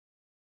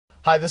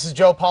Hi, this is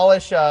Joe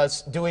Polish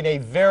doing a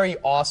very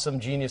awesome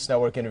Genius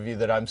Network interview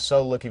that I'm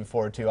so looking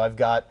forward to. I've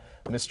got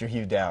Mr.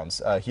 Hugh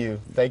Downs.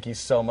 Hugh, thank you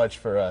so much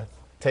for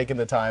taking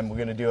the time. We're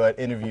going to do an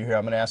interview here.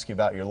 I'm going to ask you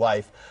about your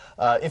life.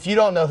 If you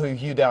don't know who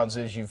Hugh Downs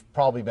is, you've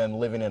probably been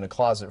living in a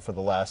closet for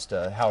the last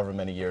however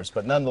many years.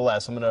 But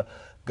nonetheless, I'm going to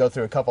go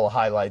through a couple of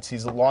highlights.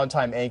 He's a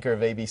longtime anchor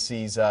of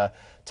ABC's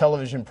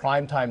television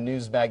primetime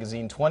news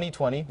magazine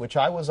 2020, which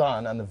I was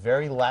on the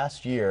very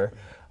last year.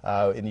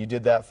 And you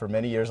did that for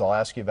many years. I'll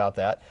ask you about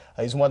that.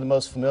 He's one of the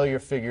most familiar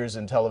figures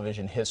in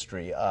television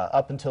history.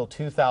 Up until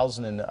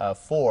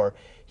 2004,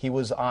 he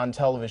was on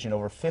television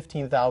over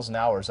 15,000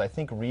 hours. I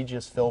think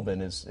Regis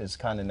Philbin is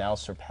kind of now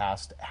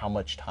surpassed how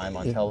much time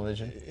on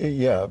television?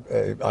 Yeah,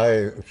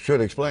 I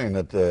should explain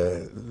that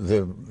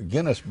the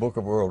Guinness Book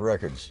of World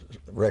Records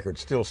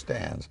still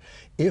stands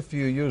if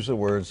you use the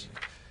words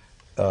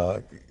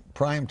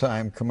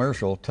primetime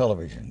commercial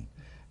television.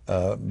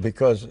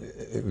 Because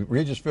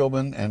Regis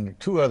Philbin and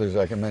two others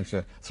I can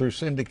mention through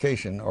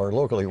syndication or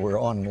locally were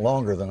on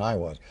longer than I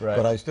was. Right.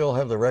 But I still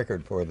have the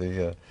record for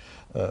the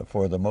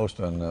most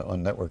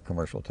on network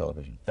commercial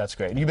television. That's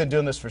great. And you've been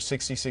doing this for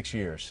 66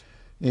 years.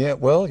 Yeah,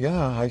 well,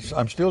 yeah,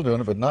 I'm still doing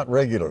it, but not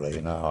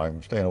regularly now.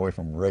 I'm staying away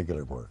from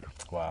regular work.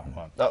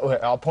 Wow.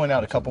 I'll point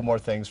out a couple more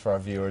things for our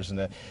viewers.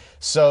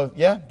 So,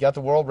 yeah, got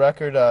the world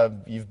record.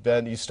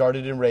 You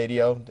started in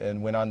radio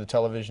and went on to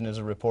television as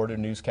a reporter,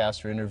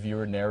 newscaster,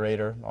 interviewer,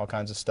 narrator, all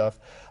kinds of stuff.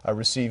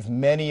 Received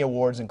many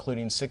awards,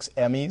 including 6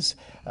 Emmys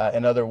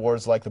and other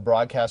awards like the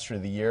Broadcaster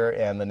of the Year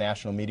and the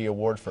National Media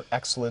Award for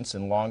Excellence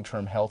in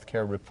Long-Term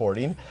Healthcare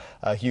Reporting.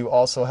 Hugh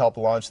also helped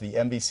launch the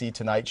NBC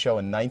Tonight Show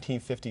in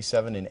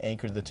 1957 and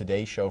anchored the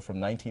Today Show from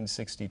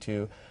 1962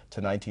 to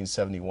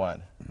 1971.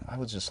 I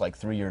was just like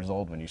 3 years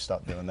old when you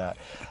stopped doing that.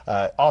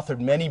 Authored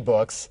many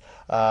books.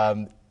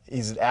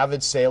 He's an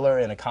avid sailor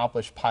and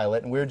accomplished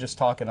pilot, and we were just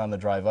talking on the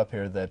drive up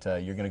here that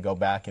you're going to go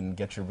back and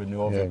get your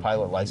renewal of your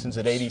pilot license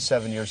at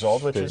 87 years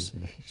old, which is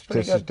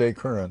pretty good. Stay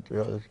current.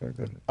 Yeah, that's very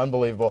good.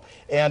 Unbelievable.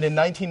 And in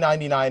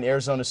 1999,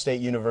 Arizona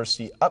State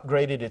University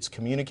upgraded its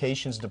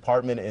communications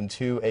department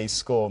into a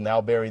school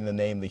now bearing the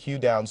name the Hugh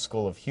Downs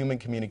School of Human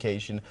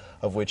Communication,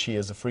 of which he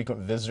is a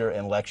frequent visitor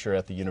and lecturer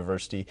at the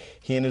university.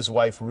 He and his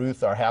wife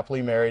Ruth are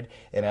happily married,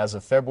 and as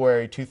of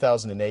February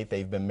 2008,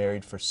 they've been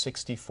married for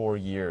 64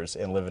 years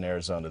and live in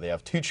Arizona. They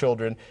have 2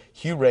 children,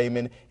 Hugh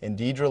Raymond and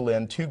Deidre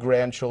Lynn, 2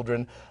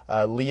 grandchildren,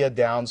 Leah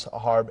Downs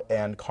Harb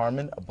and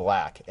Carmen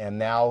Black, and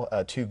now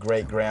 2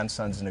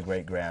 great-grandsons and a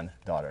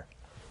great-granddaughter.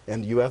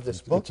 And you have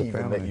this book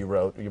even that you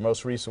wrote, your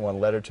most recent one,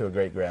 Letter to a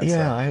Great-Grandson.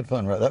 Yeah, I had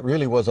fun. That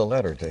really was a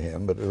letter to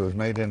him, but it was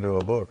made into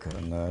a book,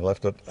 and I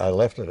left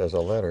it as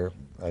a letter.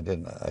 I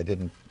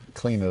didn't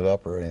clean it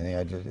up or anything.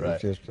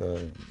 It's just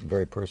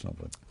very personal.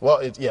 But.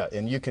 Well, yeah,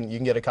 and you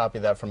can get a copy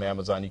of that from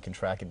Amazon. You can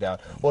track it down.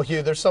 Well,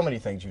 Hugh, there's so many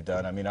things you've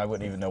done. I mean, I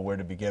wouldn't even know where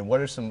to begin.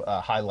 What are some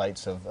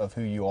highlights of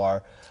who you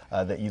are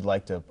that you'd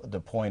like to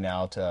point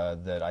out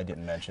that I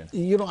didn't mention?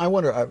 You know, I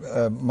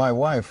wonder, my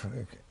wife,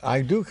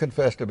 I do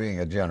confess to being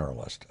a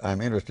generalist.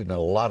 I'm interested in a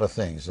lot of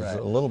things. It's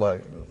a little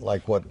bit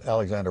like what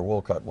Alexander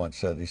Wolcott once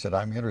said. He said,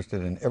 I'm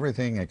interested in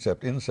everything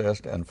except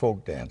incest and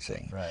folk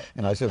dancing. Right.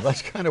 And I said,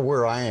 that's kind of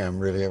where I am,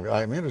 really.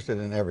 I'm interested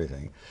in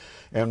everything.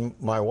 And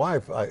my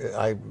wife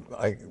I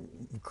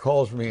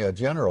calls me a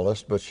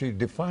generalist, but she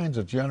defines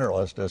a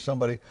generalist as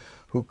somebody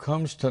who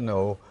comes to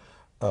know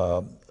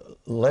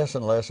less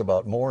and less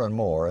about more and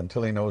more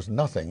until he knows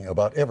nothing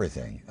about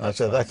everything. And I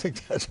said, I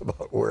think that's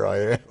about where I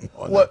am.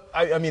 Well,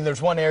 I mean,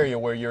 there's one area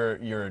where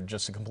you're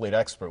just a complete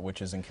expert,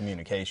 which is in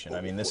communication. I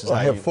mean, this is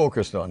I have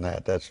focused on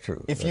that. That's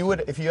true. If you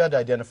had to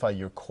identify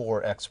your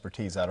core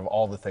expertise out of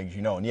all the things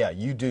you know, and yeah,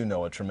 you do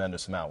know a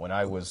tremendous amount. When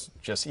I was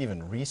just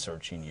even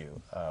researching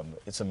you,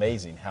 it's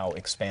amazing how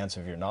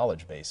expansive your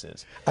knowledge base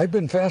is. I've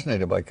been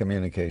fascinated by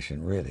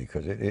communication, really,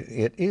 because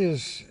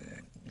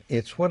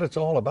it's what it's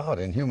all about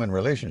in human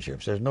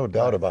relationships. There's no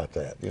doubt about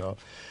that, you know.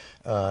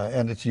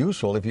 And it's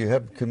useful if you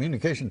have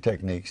communication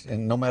techniques,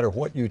 and no matter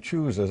what you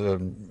choose as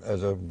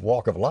a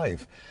walk of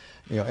life,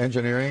 you know,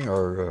 engineering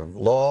or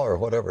law or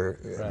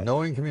whatever,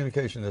 knowing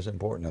communication is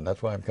important, and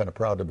that's why I'm kind of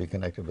proud to be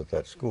connected with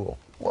that school.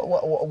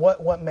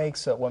 What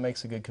makes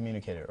a good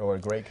communicator or a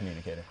great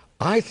communicator?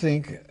 I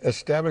think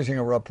establishing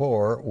a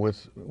rapport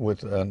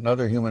with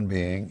another human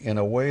being in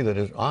a way that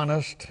is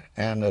honest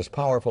and as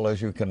powerful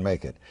as you can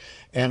make it.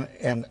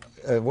 And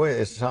a way,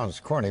 it sounds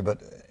corny,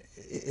 but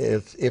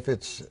if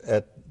it's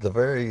at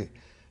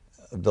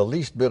the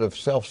least bit of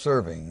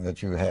self-serving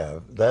that you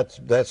have,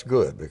 that's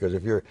good, because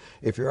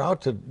if you're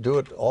out to do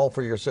it all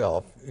for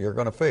yourself, you're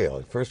going to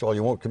fail. First of all,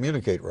 you won't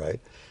communicate right,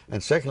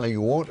 and secondly,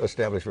 you won't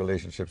establish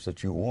relationships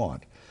that you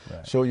want.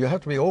 Right. So you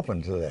have to be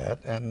open to that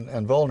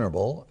and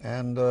vulnerable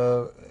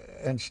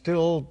and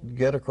still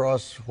get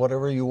across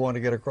whatever you want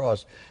to get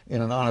across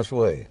in an honest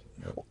way.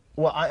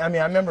 Well, I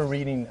mean, I remember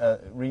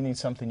reading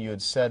something you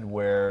had said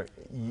where,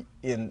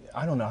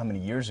 I don't know how many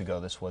years ago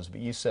this was, but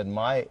you said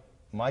my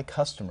my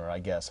customer, I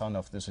guess, I don't know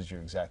if this is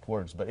your exact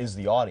words, but is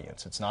the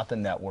audience. It's not the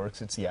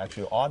networks, it's the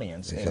actual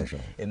audience.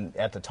 And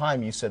at the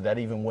time you said that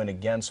even went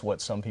against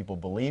what some people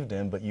believed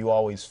in, but you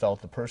always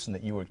felt the person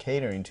that you were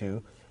catering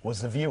to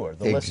was the viewer,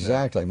 the listener.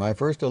 Exactly. My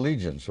first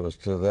allegiance was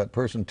to that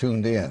person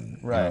tuned in.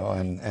 Right. You know,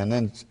 and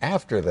then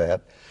after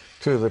that,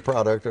 to the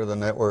product or the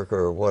network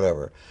or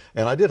whatever.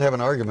 And I did have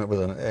an argument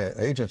with an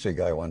agency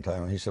guy one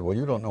time, and he said, well,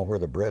 you don't know where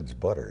the bread's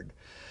buttered.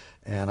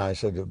 And I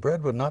said, the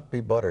bread would not be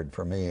buttered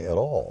for me at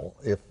all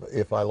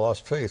if I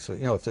lost faith. You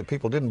know, if the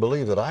people didn't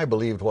believe that I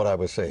believed what I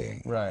was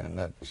saying. Right.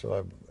 And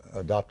so I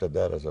adopted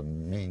that as a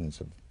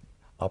means of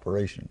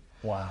operation.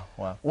 Wow,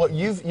 wow. Well,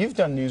 you've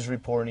done news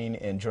reporting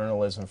and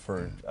journalism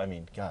for, I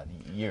mean, God,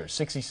 years,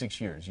 66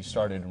 years. You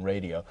started in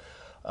radio.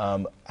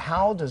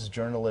 How does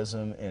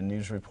journalism and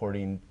news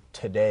reporting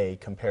today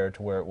compared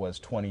to where it was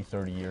 20,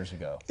 30 years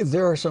ago?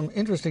 There are some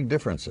interesting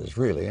differences,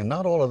 really, and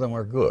not all of them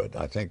are good.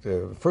 I think,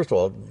 first of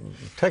all,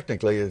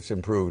 technically it's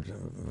improved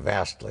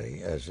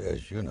vastly, as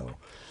you know.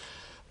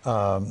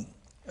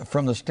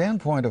 From the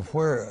standpoint of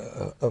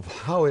of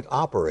how it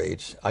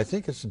operates, I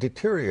think it's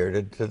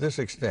deteriorated to this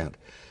extent.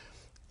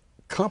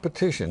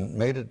 Competition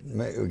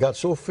got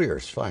so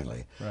fierce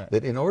finally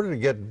that in order to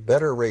get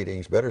better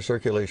ratings, better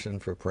circulation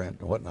for print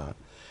and whatnot,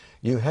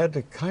 you had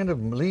to kind of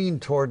lean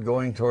toward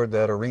going toward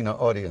that arena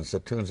audience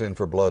that tunes in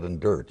for blood and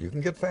dirt. You can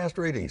get fast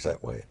ratings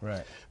that way,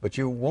 but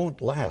you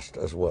won't last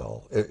as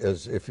well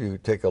as if you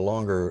take a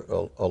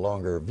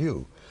longer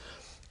view.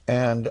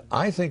 And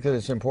I think that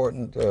it's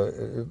important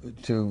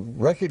to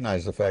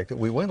recognize the fact that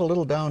we went a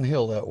little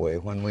downhill that way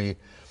when we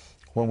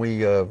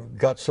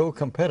got so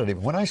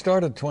competitive. When I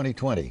started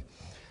 2020,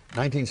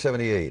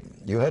 1978,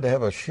 you had to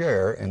have a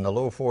share in the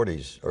low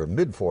 40s or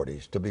mid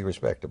 40s to be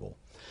respectable.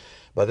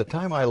 By the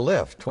time I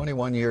left,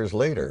 21 years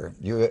later,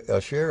 a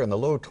share in the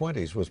low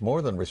 20s was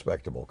more than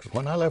respectable. Because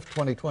when I left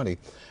 2020,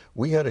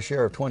 we had a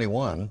share of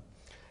 21,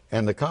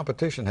 and the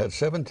competition had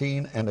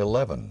 17 and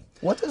 11.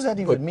 What does that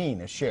even mean,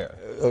 a share?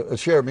 A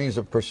share means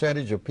a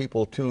percentage of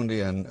people tuned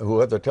in who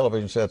have their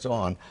television sets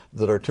on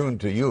that are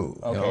tuned to you.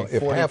 Okay, you know,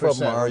 if half of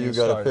them are, you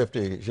got a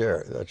 50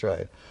 share. That's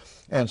right.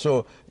 And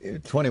so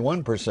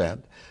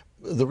 21%.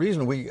 The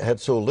reason we had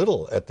so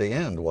little at the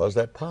end was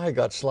that pie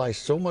got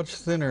sliced so much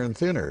thinner and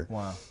thinner.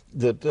 Wow.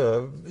 That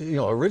you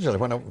know, originally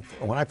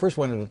when I first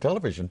went into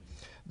television,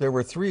 there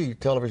were 3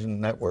 television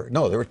networks.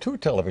 No, there were 2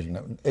 television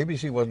networks.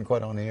 ABC wasn't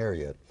quite on the air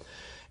yet,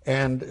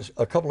 and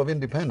a couple of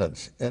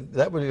independents, and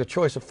that would be a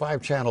choice of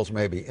 5 channels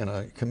maybe in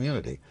a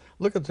community.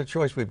 Look at the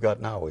choice we've got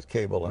now with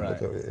cable and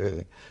with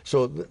everything.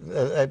 So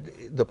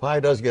the pie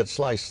does get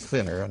sliced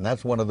thinner, and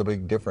that's one of the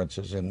big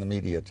differences in the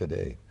media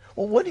today.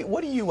 Well, where do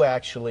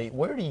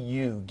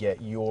you get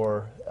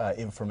your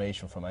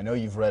information from? I know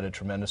you've read a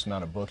tremendous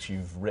amount of books.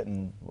 You've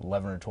written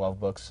 11 or 12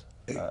 books.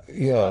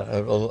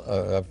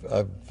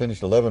 I've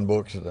finished 11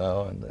 books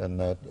now,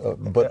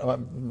 but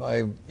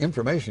my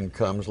information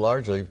comes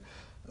largely.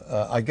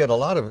 I get a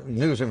lot of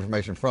news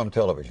information from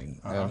television,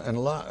 and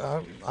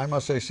I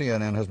must say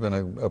CNN has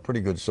been a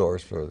pretty good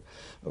source for.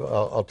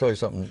 I'll tell you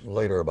something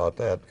later about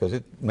that because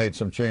it made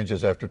some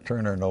changes after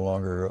Turner no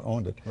longer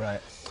owned it. Right.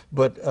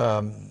 But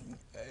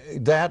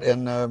that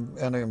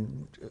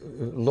and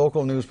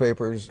local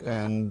newspapers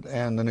and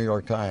the New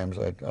York Times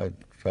I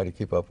try to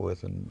keep up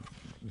with, and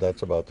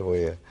that's about the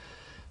way.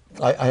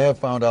 I have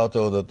found out,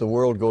 though, that the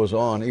world goes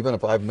on. Even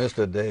if I've missed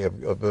a day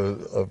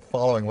of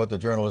following what the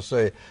journalists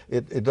say,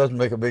 it doesn't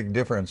make a big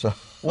difference.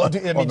 Well, do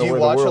you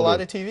watch a lot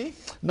of TV?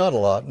 Not a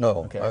lot,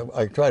 no. Okay.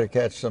 I try to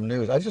catch some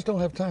news. I just don't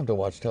have time to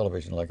watch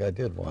television like I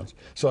did once.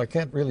 So I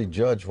can't really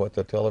judge what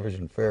the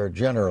television fare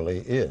generally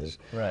is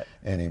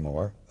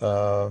anymore.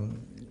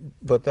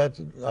 But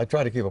I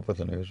try to keep up with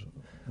the news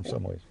in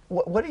some ways.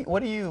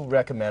 What do you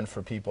recommend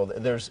for people?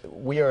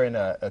 We are in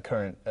a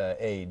current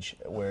age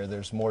where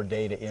there's more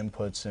data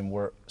inputs and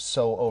we're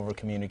so over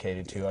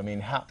communicated to. I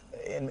mean,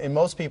 in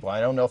most people, I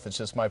don't know if it's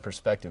just my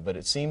perspective, but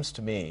it seems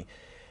to me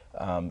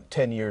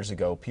 10 years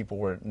ago people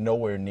were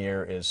nowhere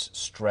near as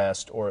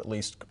stressed or at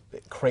least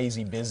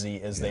crazy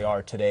busy as they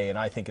are today, and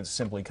I think it's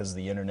simply because of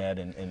the internet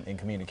and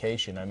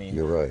communication. I mean,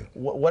 you're right.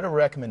 What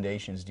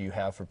recommendations do you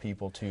have for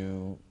people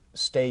to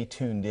stay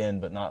tuned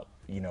in but not,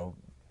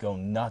 go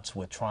nuts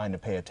with trying to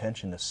pay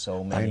attention to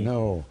so many? I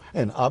know.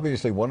 And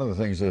obviously one of the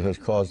things that has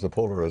caused the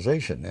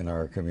polarization in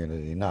our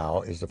community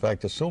now is the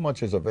fact that so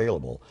much is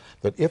available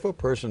that if a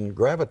person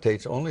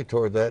gravitates only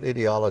toward that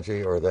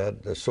ideology or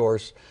that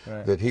source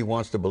that he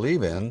wants to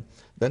believe in,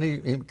 then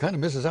he kind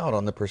of misses out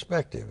on the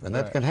perspective. And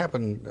that can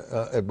happen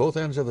at both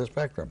ends of the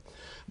spectrum.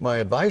 My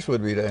advice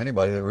would be to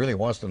anybody that really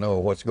wants to know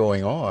what's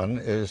going on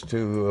is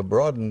to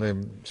broaden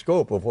the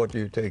scope of what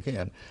you take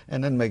in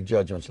and then make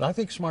judgments. And I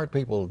think smart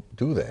people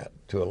do that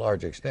to a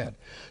large extent.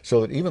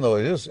 So that even though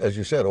it is, as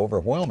you said,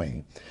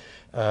 overwhelming,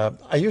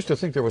 I used to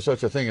think there was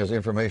such a thing as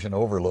information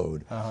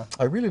overload.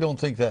 I really don't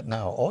think that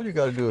now. All you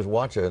got to do is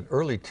watch an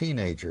early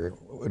teenager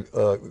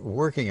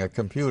working a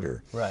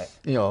computer,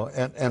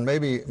 and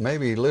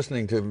maybe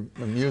listening to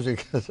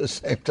music at the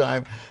same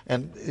time,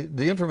 and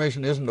the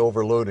information isn't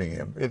overloading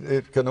him.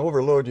 It can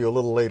overload you a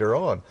little later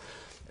on.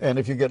 And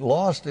if you get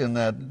lost in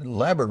that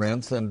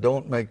labyrinth and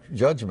don't make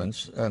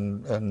judgments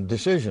and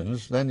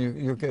decisions, then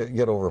you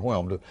get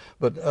overwhelmed.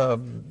 But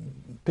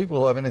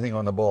people who have anything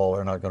on the ball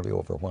are not going to be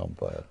overwhelmed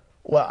by it.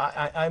 Well,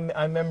 I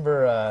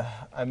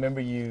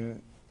remember you.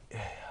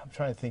 I'm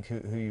trying to think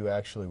who you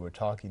actually were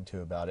talking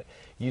to about it.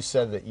 You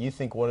said that you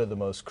think one of the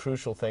most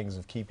crucial things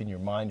of keeping your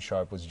mind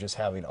sharp was just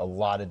having a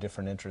lot of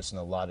different interests in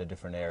a lot of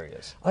different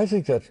areas. I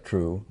think that's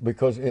true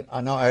because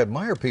now I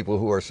admire people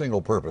who are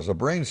single purpose. A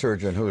brain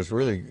surgeon who is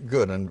really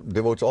good and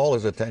devotes all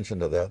his attention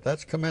to that,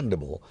 that's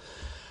commendable.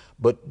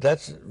 But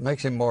that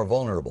makes him more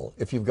vulnerable.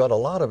 If you've got a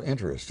lot of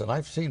interests, and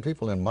I've seen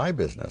people in my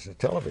business,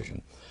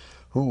 television,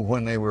 who,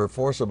 when they were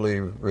forcibly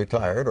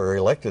retired or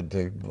elected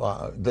to,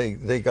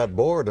 they got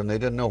bored and they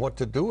didn't know what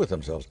to do with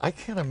themselves. I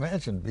can't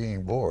imagine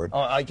being bored.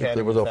 Oh, I can't. If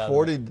there was a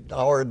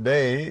 40-hour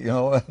day, you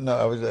know,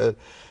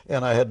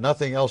 and I had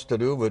nothing else to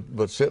do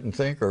but sit and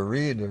think or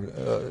read.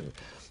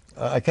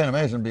 I can't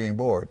imagine being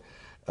bored.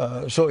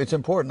 So it's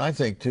important, I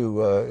think,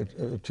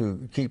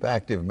 to keep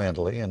active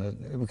mentally,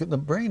 and the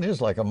brain is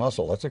like a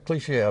muscle. That's a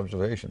cliche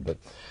observation, but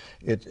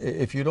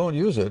if you don't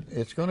use it,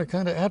 it's going to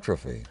kind of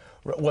atrophy.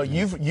 Well,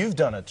 you've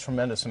done a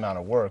tremendous amount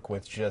of work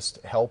with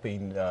just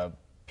helping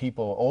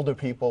people, older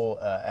people,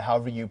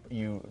 however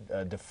you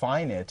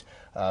define it,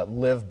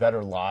 live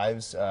better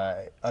lives,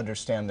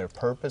 understand their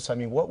purpose. I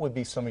mean, what would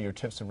be some of your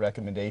tips and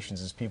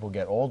recommendations as people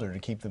get older to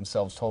keep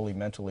themselves totally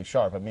mentally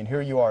sharp? I mean,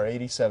 here you are,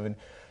 87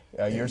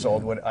 years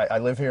old. When I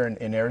live here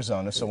in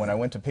Arizona, so when I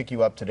went to pick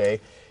you up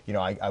today, you know,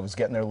 I was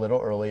getting there a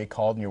little early. I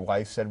called, and your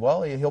wife said,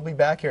 "Well, he'll be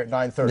back here at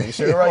 9:30."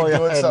 So you're right,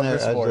 doing something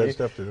this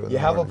morning. You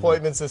have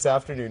appointments this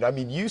afternoon. I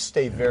mean, you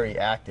stay very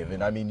active,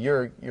 and I mean,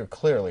 you're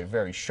clearly a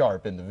very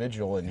sharp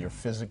individual, and you're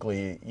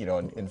physically, you know,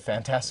 in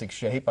fantastic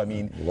shape. I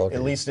mean,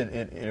 at least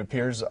it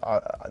appears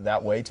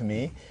that way to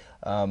me.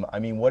 I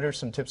mean, what are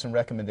some tips and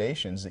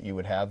recommendations that you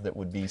would have that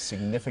would be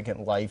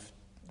significant life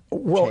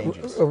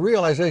changes? A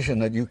realization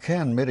that you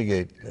can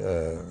mitigate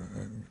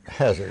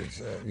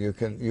hazards. You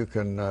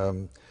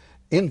can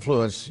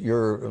influence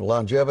your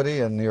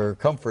longevity and your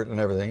comfort and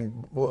everything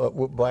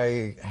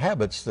by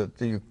habits that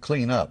you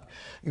clean up.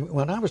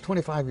 When I was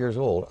 25 years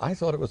old, I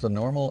thought it was the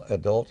normal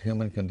adult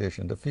human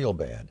condition to feel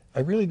bad.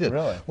 I really did.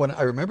 Really? When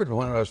I remembered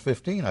when I was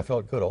 15, I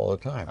felt good all the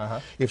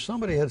time. If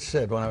somebody had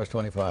said when I was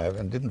 25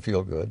 and didn't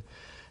feel good,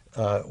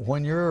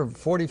 when you're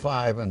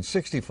 45 and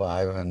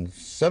 65 and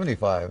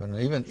 75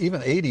 and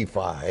even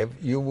 85,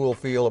 you will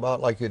feel about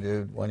like you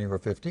did when you were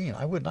 15.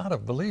 I would not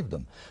have believed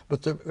them.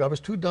 But I was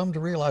too dumb to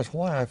realize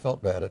why I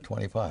felt bad at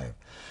 25.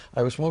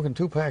 I was smoking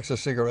 2 packs of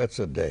cigarettes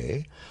a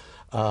day.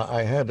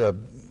 I had a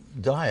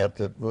diet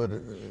that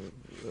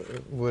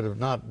would have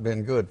not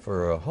been good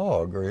for a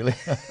hog, really.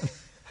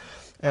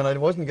 And I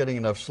wasn't getting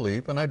enough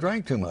sleep, and I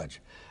drank too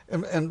much.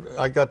 And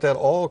I got that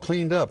all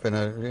cleaned up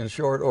in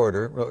short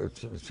order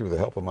through the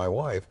help of my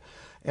wife.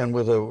 And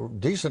with a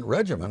decent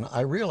regimen,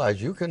 I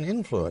realized you can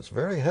influence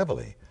very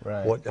heavily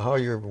how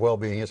your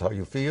well-being is, how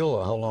you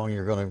feel, how long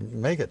you're going to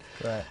make it.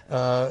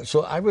 Right.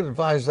 So I would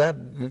advise that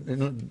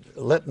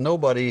let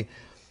nobody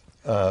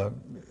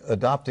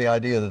adopt the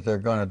idea that they're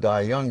going to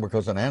die young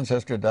because an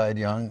ancestor died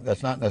young.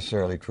 That's not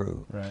necessarily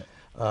true. Right.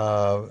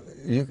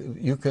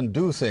 You can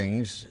do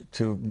things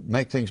to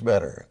make things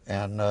better,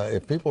 and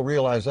if people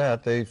realize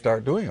that, they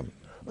start doing them.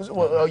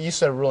 Well, you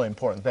said a really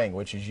important thing,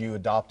 which is you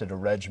adopted a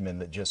regimen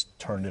that just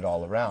turned it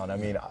all around. I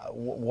mean,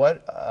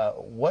 what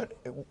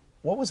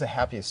was the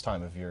happiest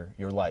time of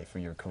your life or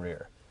your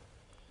career?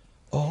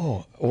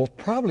 Oh, well,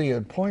 probably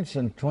at points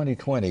in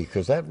 2020,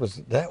 because that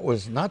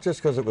was not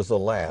just because it was the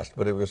last,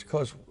 but it was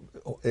because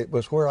it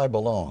was where I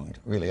belonged,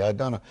 really.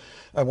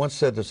 I once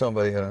said to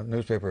somebody, a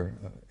newspaper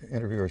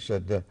interviewer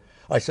said,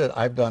 I said,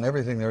 I've done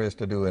everything there is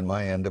to do in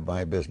my end of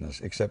my business,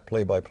 except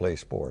play-by-play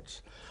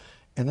sports.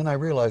 And then I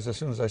realized as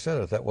soon as I said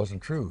it, that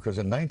wasn't true, because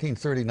in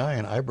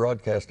 1939, I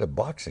broadcast a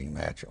boxing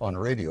match on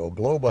radio,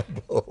 blow by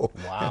blow.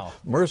 Wow.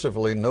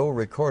 Mercifully, no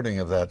recording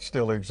of that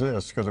still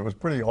exists, because it was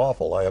pretty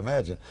awful, I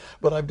imagine.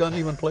 But I've done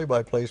even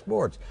play-by-play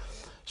sports.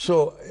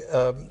 So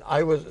I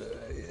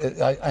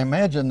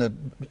imagine that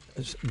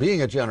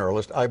being a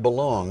generalist, I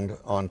belonged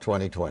on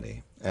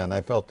 2020, and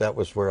I felt that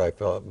was where I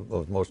felt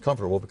was most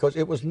comfortable, because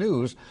it was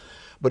news,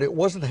 but it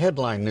wasn't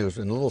headline news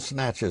in little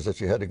snatches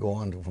that you had to go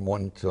on from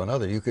one to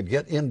another. You could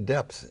get in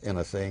depth in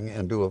a thing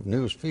and do a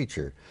news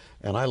feature,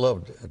 and I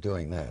loved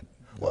doing that.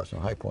 Well, some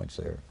high points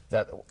there.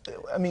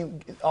 I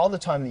mean, all the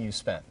time that you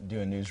spent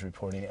doing news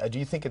reporting, do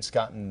you think it's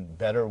gotten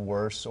better,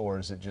 worse, or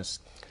is it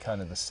just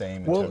kind of the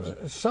same? Well,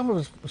 some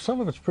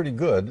of it's pretty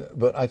good,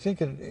 but I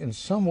think in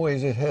some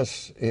ways it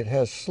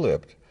has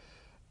slipped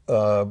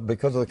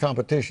because of the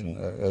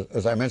competition.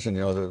 As I mentioned,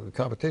 you know, the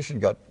competition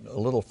got a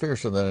little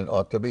fiercer than it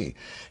ought to be,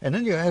 and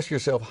then you ask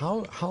yourself,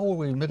 how will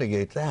we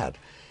mitigate that?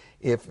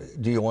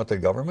 Do you want the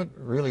government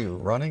really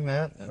running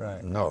that?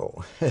 Right.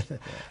 No.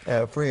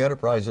 Free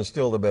enterprise is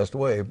still the best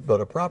way, but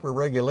a proper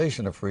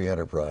regulation of free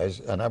enterprise,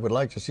 and I would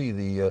like to see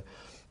the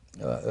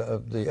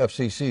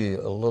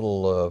FCC a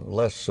little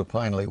less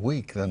supinely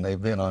weak than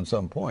they've been on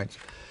some points.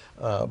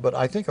 But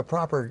I think a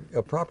proper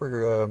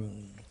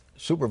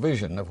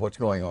supervision of what's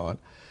going on,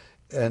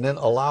 and then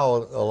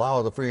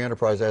allow the free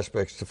enterprise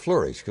aspects to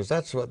flourish, because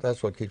that's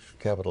what keeps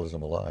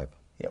capitalism alive.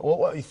 Yeah, well,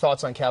 what are your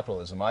thoughts on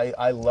capitalism?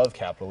 I love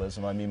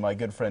capitalism. I mean, my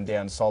good friend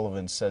Dan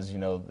Sullivan says,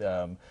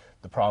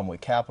 the problem with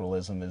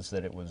capitalism is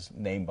that it was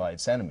named by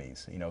its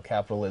enemies.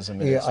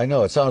 Capitalism is... Yeah, I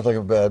know. It sounds like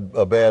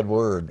a bad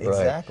word.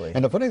 Exactly. Right?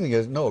 And the funny thing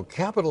is, no,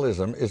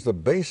 capitalism is the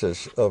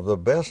basis of the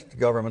best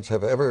governments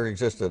have ever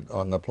existed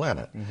on the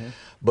planet. Mm-hmm.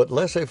 But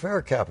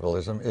laissez-faire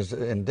capitalism is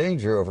in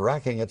danger of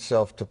racking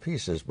itself to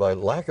pieces by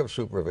lack of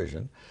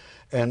supervision.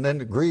 And then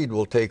greed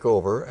will take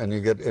over, and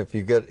if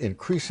you get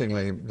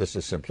increasingly, this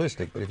is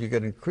simplistic, but if you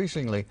get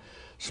increasingly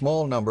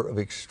small number of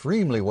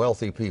extremely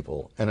wealthy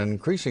people and an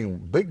increasing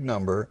big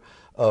number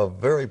of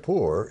very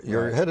poor,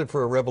 you're headed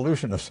for a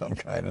revolution of some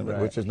kind,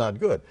 which is not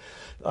good.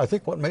 I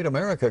think what made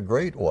America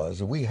great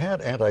was we had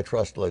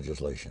antitrust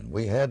legislation.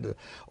 We had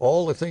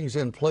all the things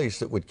in place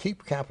that would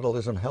keep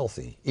capitalism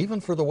healthy, even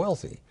for the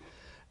wealthy.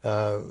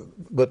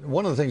 But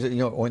one of the things that,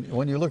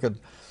 when you look at,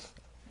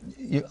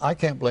 I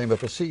can't blame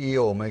if a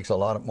CEO makes a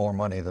lot more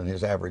money than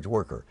his average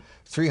worker,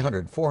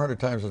 300, 400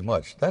 times as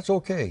much. That's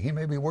okay. He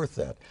may be worth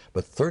that.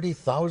 But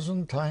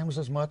 30,000 times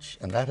as much,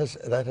 and that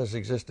has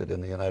existed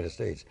in the United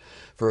States.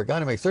 For a guy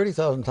to make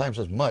 30,000 times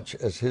as much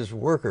as his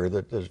worker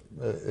that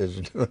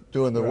is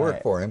doing the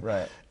work for him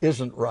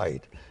isn't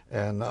right.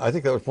 And I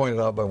think that was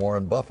pointed out by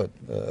Warren Buffett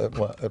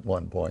at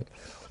one point.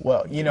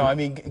 Well, I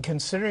mean,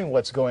 considering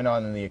what's going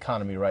on in the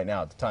economy right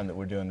now at the time that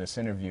we're doing this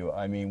interview,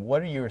 I mean,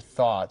 what are your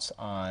thoughts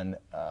on,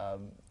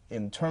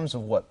 in terms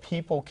of what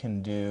people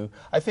can do?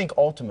 I think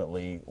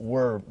ultimately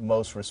we're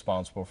most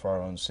responsible for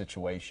our own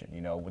situation,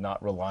 we're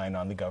not relying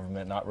on the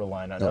government, not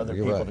relying on other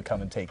people to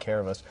come and take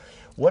care of us.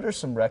 What are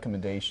some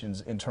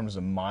recommendations in terms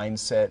of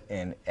mindset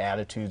and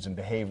attitudes and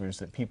behaviors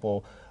that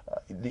people,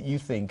 that you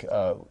think,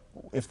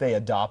 if they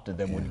adopted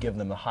them, would give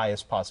them the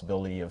highest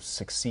possibility of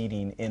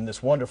succeeding in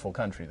this wonderful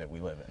country that we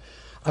live in?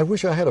 I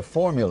wish I had a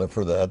formula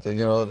for that.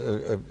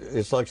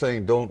 It's like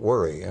saying don't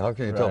worry. How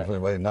can you tell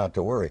somebody not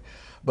to worry?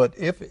 But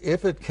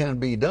if it can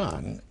be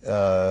done,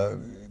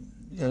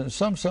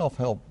 some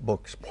self-help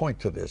books point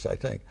to this, I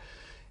think.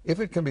 If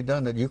it can be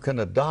done that you can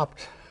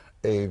adopt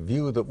a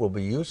view that will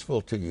be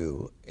useful to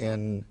you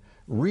in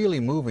really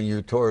moving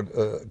you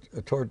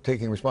toward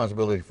taking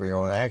responsibility for your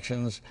own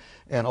actions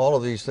and all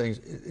of these things,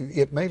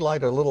 it may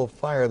light a little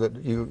fire that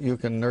you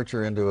can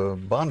nurture into a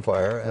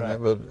bonfire, and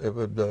it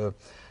would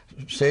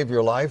save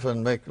your life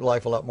and make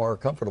life a lot more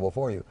comfortable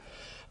for you.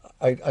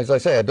 As I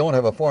say, I don't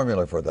have a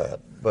formula for that,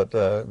 but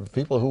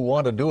people who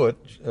want to do it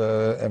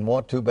and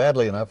want to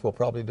badly enough will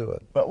probably do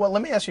it. Well,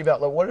 let me ask you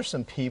about, what are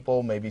some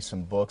people, maybe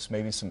some books,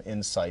 maybe some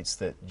insights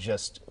that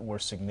just were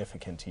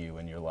significant to you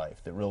in your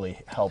life, that really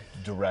helped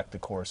direct the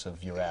course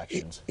of your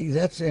actions?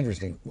 That's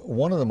interesting.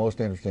 One of the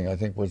most interesting, I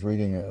think, was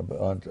reading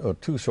on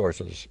two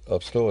sources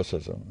of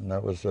Stoicism, and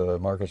that was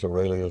Marcus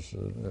Aurelius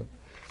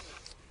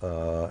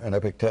and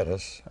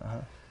Epictetus.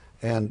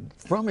 And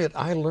from it,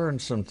 I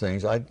learned some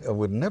things I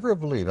would never have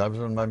believed. I was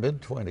in my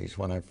mid-20s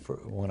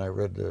when I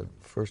read the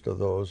first of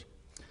those.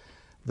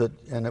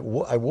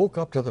 I woke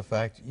up to the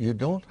fact you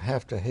don't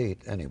have to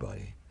hate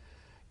anybody.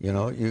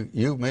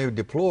 You may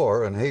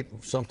deplore and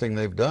hate something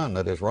they've done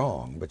that is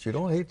wrong, but you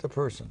don't hate the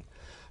person.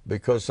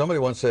 Because somebody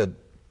once said,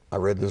 I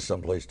read this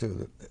someplace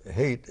too, that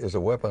hate is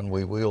a weapon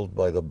we wield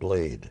by the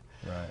blade.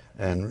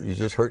 And you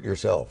just hurt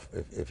yourself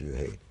if you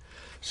hate.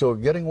 So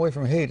getting away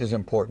from hate is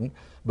important,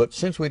 but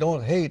since we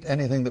don't hate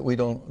anything that we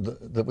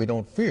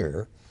don't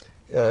fear,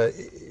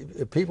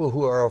 people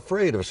who are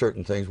afraid of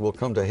certain things will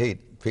come to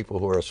hate people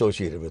who are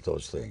associated with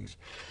those things.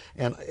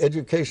 And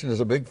education is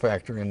a big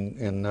factor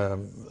in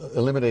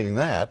eliminating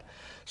that.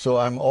 So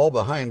I'm all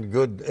behind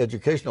good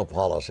educational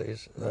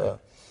policies,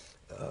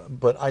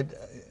 but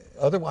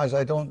otherwise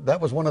I don't.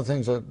 That was one of the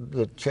things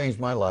that changed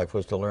my life,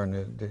 was to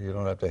learn that you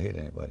don't have to hate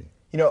anybody.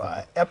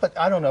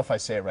 I don't know if I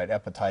say it right,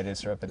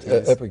 Epictetus or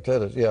Epictetus.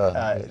 Epictetus,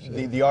 yeah.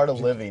 The Art of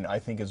Living, I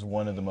think, is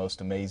one of the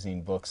most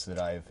amazing books that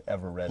I've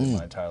ever read in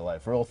my entire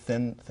life. Real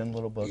thin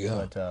little book,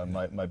 but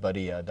my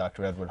buddy,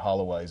 Dr. Edward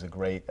Holloway, is a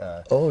great,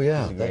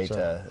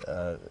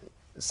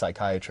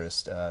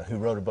 psychiatrist who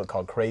wrote a book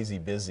called Crazy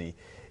Busy.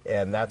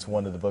 And that's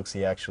one of the books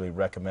he actually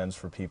recommends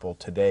for people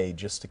today,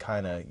 just to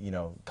kind of,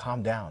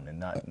 calm down and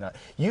not.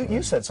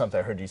 You said something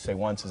I heard you say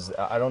once, is,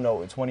 I don't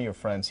know, it's one of your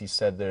friends, he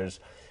said there's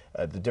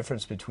the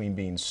difference between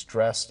being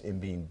stressed and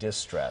being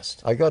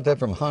distressed. I got that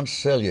from Hans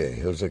Selye,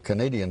 who's a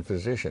Canadian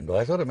physician, but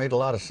I thought it made a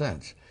lot of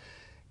sense.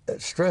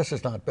 Stress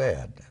is not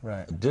bad.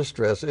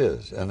 Distress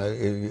is. And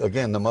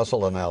again, the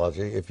muscle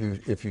analogy, if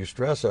you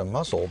stress a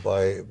muscle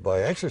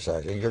by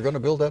exercising, you're going to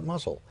build that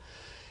muscle.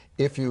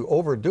 If you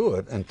overdo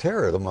it and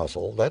tear the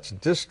muscle, that's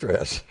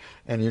distress,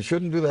 and you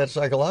shouldn't do that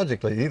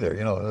psychologically either.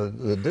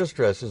 The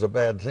distress is a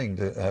bad thing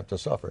to have to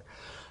suffer.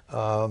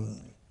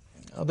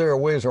 There are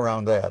ways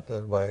around that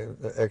by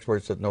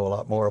experts that know a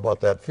lot more about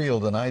that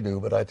field than I do,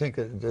 but I think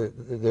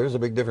there's a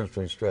big difference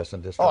between stress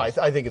and distress.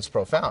 Oh, I think it's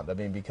profound. I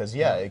mean, because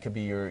yeah, it could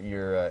be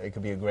it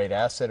could be a great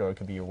asset, or it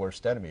could be your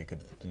worst enemy. It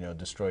could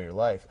destroy your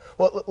life.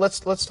 Well,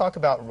 let's talk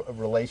about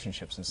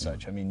relationships and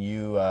such. I mean,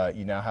 you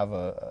now have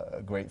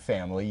a great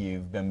family.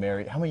 You've been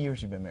married. How many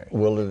years have you been married?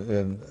 Well,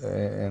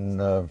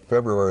 in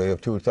February of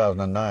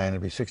 2009,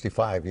 it'd be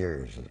 65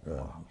 years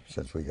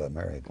since we got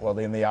married. Well,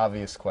 then the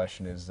obvious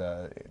question is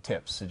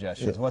tips,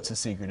 suggestions. What's the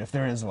secret, if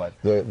there is one?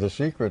 The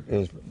secret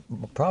is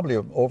probably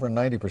over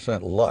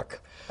 90% luck,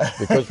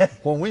 because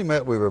when we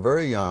met, we were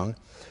very young.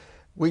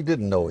 We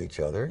didn't know each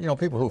other. You know,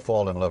 people who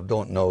fall in love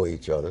don't know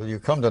each other. You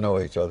come to know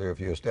each other if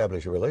you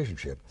establish a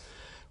relationship.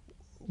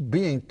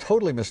 Being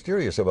totally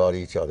mysterious about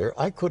each other,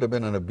 I could have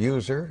been an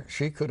abuser.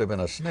 She could have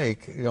been a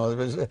snake. You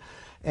know,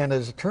 and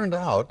as it turned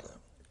out,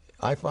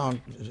 I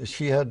found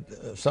she had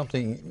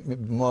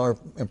something more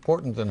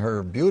important than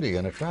her beauty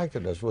and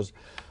attractiveness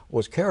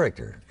was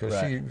character, because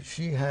right.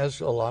 she has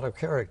a lot of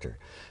character,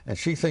 and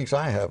she thinks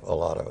I have a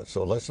lot of it.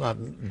 So let's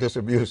not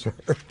disabuse her.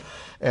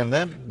 And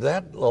then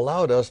that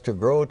allowed us to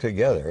grow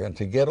together and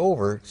to get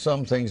over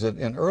some things that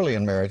early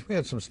in marriage we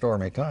had some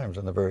stormy times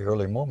in the very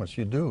early moments.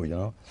 You do, you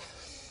know,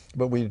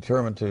 but we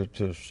determined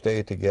to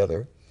stay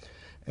together,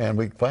 and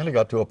we finally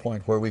got to a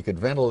point where we could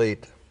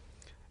ventilate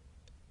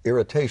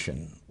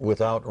irritation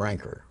without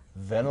rancor.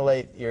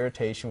 Ventilate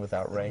irritation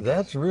without rancor.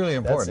 That's really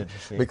important. That's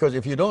interesting. Because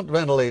if you don't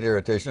ventilate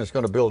irritation, it's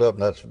going to build up,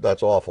 and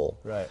that's awful.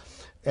 Right.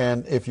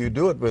 And if you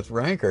do it with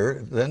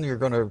rancor, then you're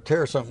going to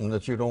tear something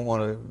that you don't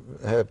want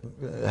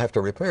to have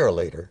to repair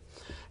later.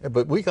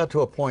 But we got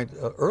to a point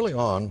early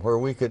on where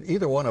we could,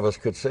 either one of us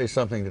could say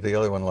something to the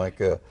other one like,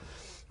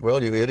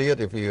 well, you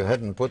idiot, if you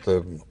hadn't put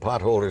the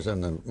pot holders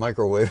in the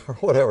microwave or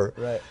whatever.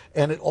 Right.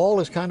 And it all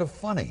is kind of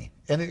funny.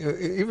 And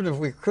even if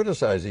we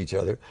criticize each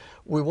other,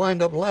 we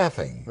wind up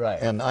laughing. Right.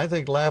 And I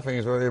think laughing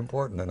is very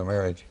important in a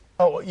marriage.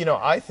 Oh, you know,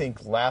 I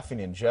think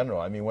laughing in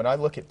general. I mean, when I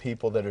look at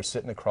people that are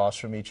sitting across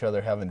from each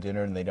other having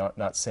dinner and they don't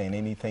not saying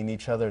anything to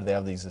each other, they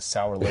have these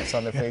sour lips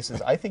on their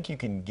faces. I think you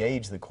can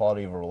gauge the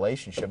quality of a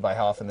relationship by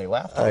how often they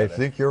laugh together. I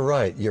think you're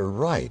right. You're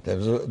right.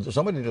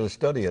 Somebody did a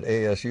study at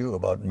ASU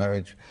about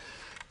marriage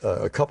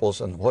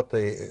couples and what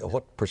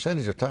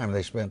percentage of time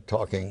they spent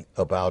talking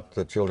about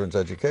the children's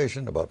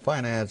education, about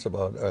finance,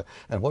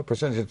 and what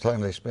percentage of time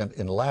they spent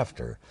in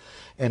laughter.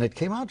 And it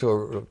came out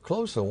to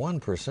close to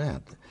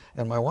 1%.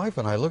 And my wife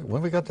and I looked,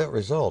 when we got that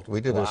result,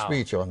 we did a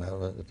speech on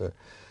that.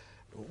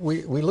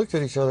 We looked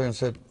at each other and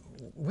said,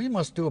 we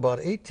must do about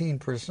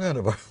 18%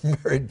 of our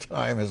married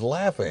time is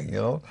laughing, you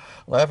know,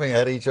 laughing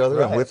at each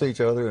other and with each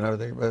other and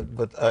everything.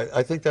 But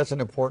I think that's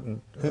an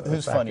important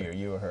Who's factor. funnier,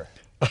 you or her?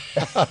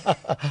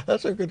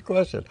 That's a good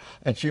question,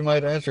 and she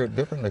might answer it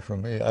differently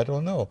from me. I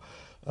don't know.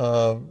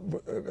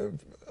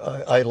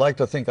 I like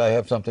to think I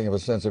have something of a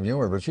sense of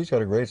humor, but she's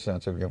got a great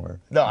sense of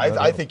humor. No,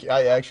 I think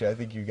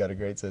you've got a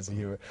great sense of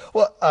humor.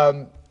 Well,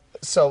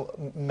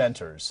 so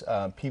mentors,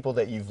 people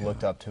that you've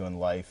looked up to in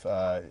life,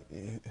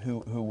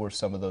 who were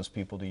some of those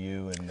people to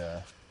you? And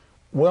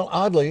well,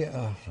 oddly,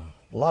 a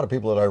lot of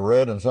people that I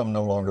read, and some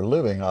no longer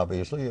living,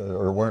 obviously,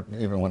 or weren't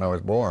even when I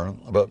was born.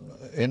 But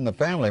in the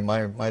family,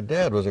 my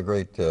dad was a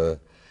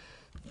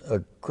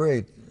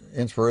great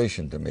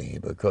inspiration to me,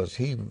 because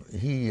he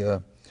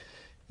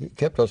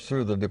kept us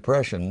through the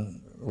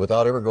Depression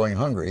without ever going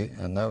hungry,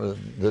 and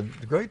the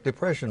Great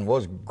Depression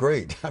was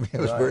great. I mean,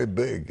 it was very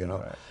big, you know.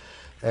 Right.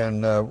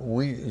 And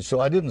so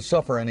I didn't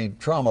suffer any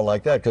trauma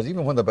like that, because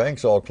even when the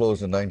banks all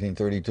closed in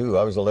 1932,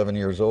 I was 11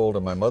 years old,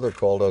 and my mother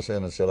called us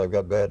in and said, I've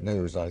got bad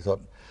news. And I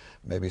thought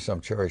maybe some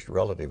cherished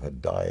relative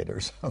had died or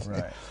something.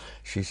 Right.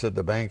 She said,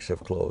 the banks have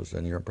closed,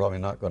 and you're probably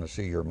not going to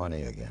see your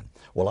money again.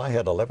 Well, I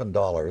had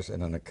 $11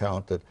 in an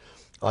account that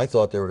I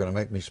thought they were going to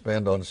make me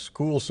spend on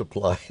school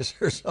supplies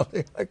or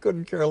something. I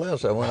couldn't care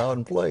less. I went out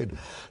and played.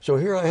 So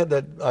here I had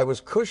that, I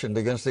was cushioned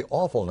against the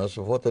awfulness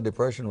of what the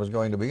Depression was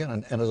going to be in.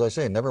 And as I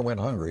say, never went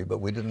hungry, but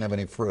we didn't have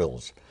any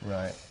frills.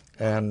 Right.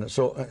 And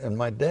so, and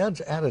my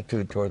dad's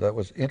attitude toward that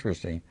was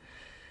interesting.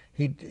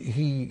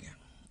 He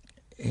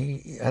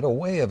had a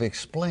way of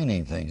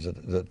explaining things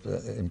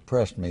that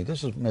impressed me.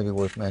 This is maybe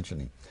worth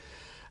mentioning.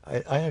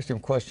 I asked him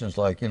questions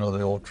like, you know,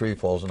 the old tree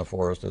falls in the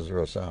forest, is there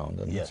a sound?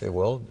 And he'd say,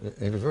 well,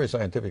 he was very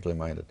scientifically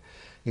minded.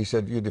 He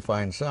said, you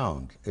define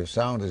sound. If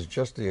sound is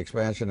just the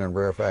expansion and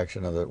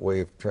rarefaction of the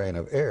wave train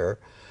of air,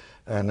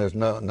 and there's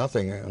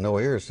no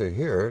ears to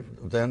hear,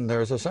 then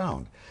there's a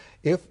sound.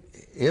 If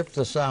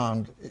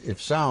sound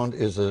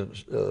is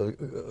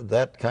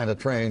that kind of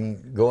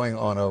train going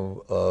on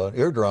an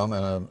eardrum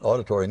and an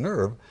auditory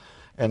nerve,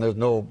 and there's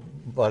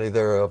nobody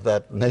there of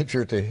that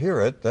nature to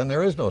hear it, then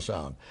there is no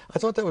sound. I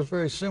thought that was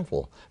very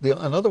simple.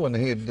 Another one that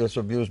he had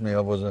disabused me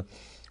of was,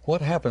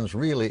 what happens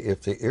really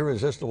if the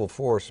irresistible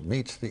force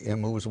meets the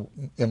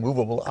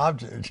immovable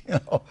object? You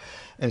know,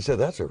 and he said,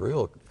 that's a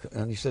real.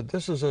 And he said,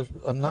 this is a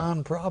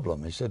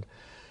non-problem. He said,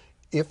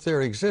 if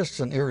there exists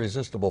an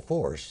irresistible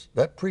force,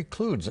 that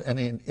precludes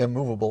any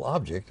immovable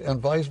object, and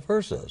vice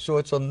versa. So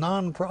it's a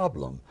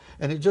non-problem,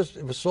 and it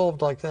was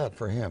solved like that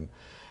for him.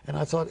 And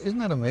I thought, isn't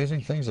that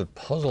amazing? Things that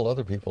puzzle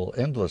other people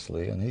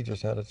endlessly, and he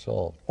just had it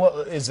solved.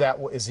 Well, is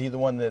he the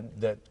one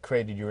that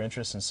created your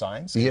interest in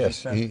science?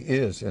 Yes, he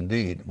is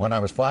indeed. When I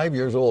was 5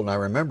 years old, and I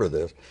remember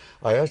this,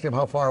 I asked him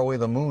how far away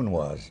the moon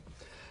was.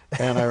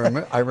 And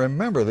I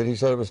remember that he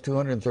said it was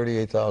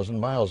 238,000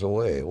 miles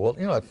away. Well,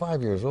 you know, at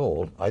 5 years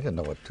old, I didn't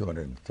know what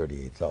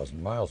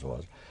 238,000 miles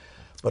was.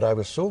 But I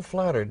was so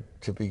flattered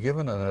to be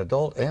given an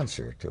adult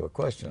answer to a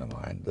question of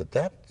mine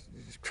that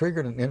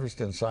triggered an interest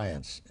in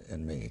science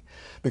in me.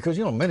 Because,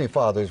 you know, many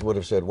fathers would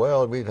have said,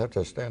 well, we'd have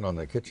to stand on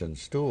the kitchen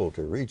stool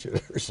to reach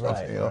it or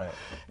something. Right, you know? right.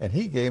 And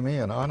he gave me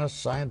an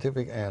honest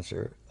scientific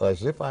answer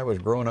as if I was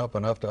grown up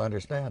enough to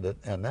understand it,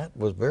 and that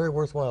was very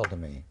worthwhile to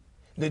me.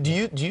 Do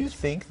you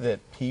think that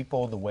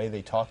people, the way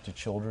they talk to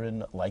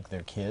children like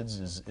their kids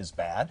is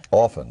bad?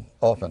 Often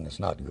it's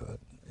not good.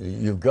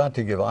 You've got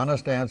to give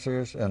honest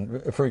answers.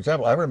 And for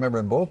example, I remember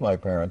in both my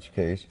parents'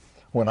 case,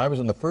 when I was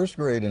in the first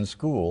grade in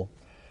school,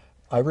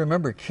 I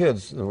remember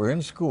kids that were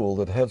in school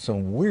that had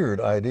some weird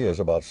ideas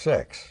about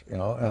sex, you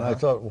know, and I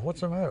thought, well,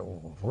 what's the matter?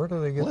 Where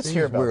do they get Let's these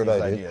hear about weird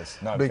these ideas?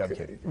 No, I'm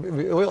kidding.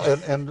 Well,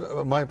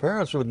 and my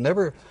parents would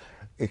never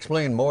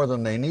explain more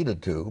than they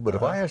needed to, but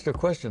if I asked a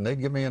question, they'd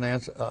give me an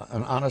answer,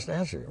 an honest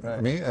answer,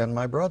 me and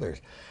my brothers.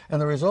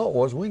 And the result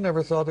was we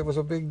never thought it was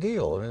a big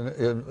deal.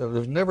 And there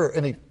was never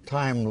any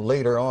time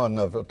later on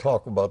of a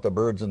talk about the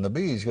birds and the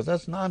bees, because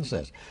that's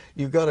nonsense.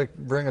 You've got to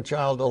bring a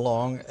child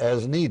along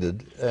as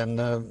needed and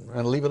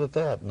leave it at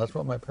that. And that's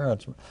what my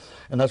parents,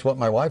 and that's what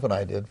my wife and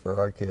I did for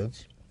our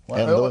kids. Well,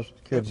 and those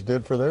kids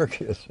did for their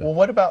kids. Well,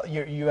 what about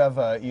you have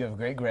a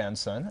great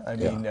grandson? I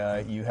mean,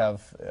 you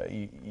have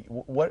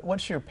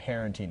what's your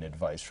parenting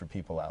advice for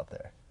people out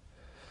there?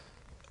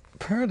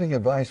 Parenting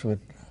advice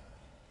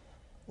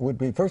would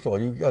be, first of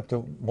all, you've got to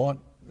want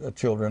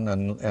children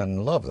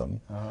and love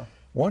them.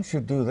 Once you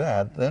do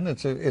that, then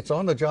it's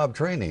on-the-job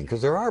training,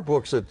 because there are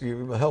books that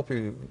help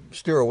you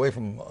steer away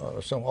from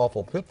some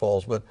awful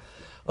pitfalls, but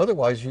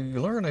otherwise you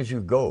learn as you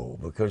go,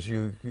 because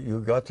you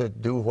got to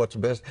do what's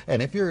best.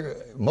 And if you're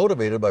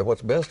motivated by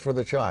what's best for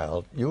the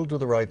child, you'll do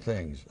the right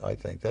things, I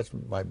think. That's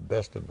my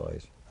best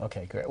advice.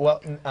 Okay, great.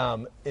 Well,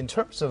 in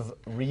terms of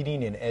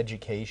reading and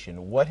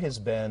education, what has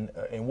been,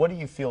 and what do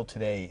you feel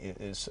today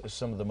is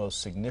some of the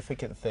most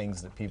significant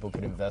things that people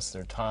could invest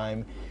their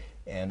time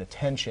and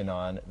attention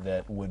on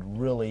that would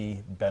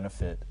really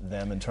benefit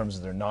them in terms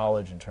of their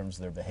knowledge, in terms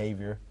of their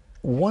behavior?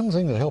 One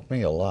thing that helped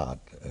me a lot,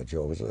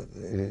 Joe, was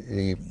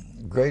the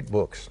great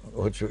books,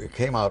 which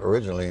came out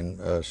originally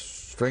in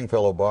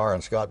Stringfellow Barr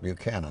and Scott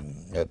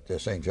Buchanan at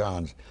St.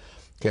 John's,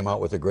 came out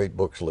with the Great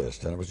Books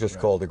list, and it was just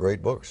called the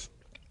Great Books.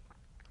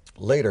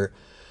 Later,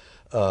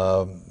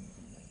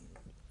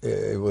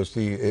 it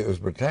was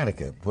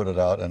Britannica put it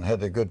out and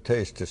had the good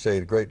taste to say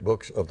the Great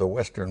Books of the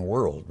Western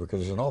World, because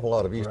there's an awful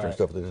lot of Eastern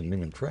stuff that isn't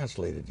even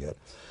translated yet.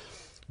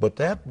 But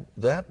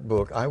that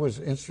book, I was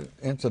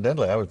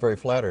incidentally, I was very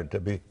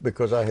flattered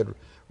because I had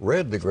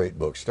read the great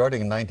books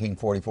starting in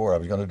 1944. I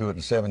was going to do it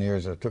in 7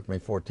 years, and it took me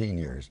 14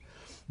 years.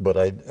 But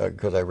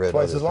because I read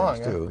twice other as long,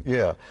 things too.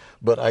 Yeah,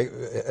 but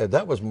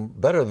that was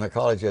better than the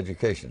college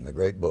education, the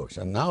great books.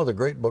 And now the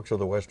great books of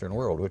the Western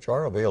world, which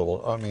are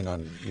available. I mean,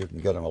 you can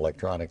get them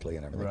electronically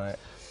and everything. Right.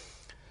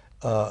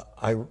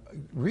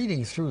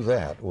 Reading through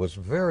that was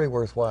very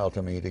worthwhile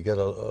to me, to get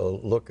a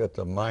look at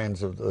the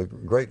minds of the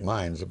great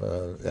minds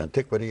of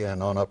antiquity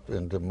and on up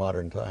into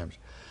modern times.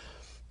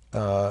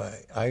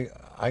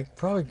 I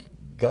probably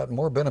got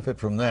more benefit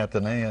from that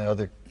than any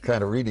other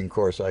kind of reading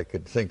course I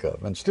could think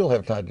of, and still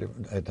have time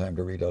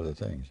to read other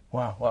things.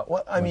 Wow.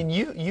 Well, I mean,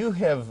 you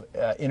have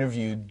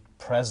interviewed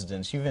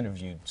presidents. You've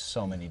interviewed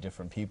so many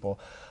different people.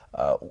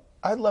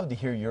 I'd love to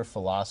hear your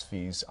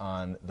philosophies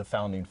on the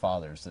founding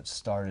fathers that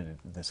started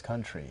this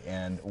country,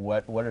 and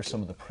what are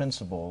some of the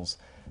principles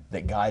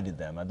that guided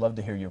them. I'd love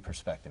to hear your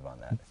perspective on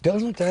that.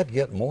 Doesn't that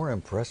get more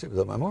impressive?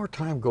 The more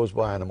time goes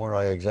by and the more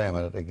I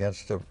examine it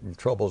against the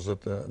troubles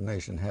that the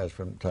nation has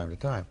from time to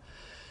time,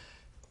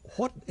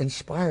 what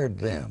inspired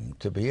them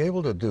to be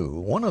able to do,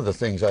 one of the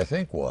things I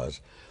think was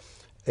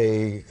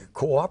a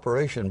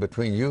cooperation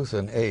between youth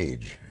and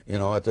age. You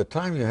know, at the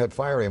time you had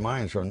fiery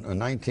minds from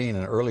 19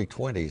 and early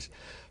 20s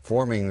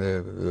forming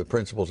the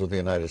principles of the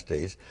United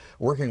States,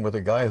 working with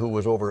a guy who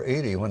was over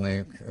 80 when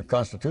the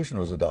Constitution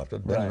was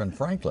adopted, Benjamin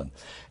Franklin.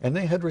 And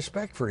they had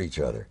respect for each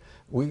other.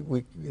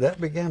 That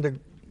began to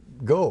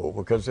go,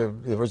 because there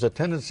was a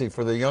tendency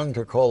for the young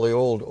to call the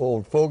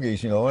old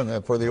fogies, you know,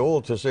 and for the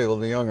old to say, well,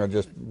 the young are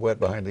just wet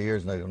behind the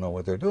ears and they don't know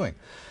what they're doing.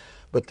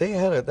 But they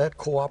had that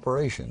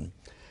cooperation,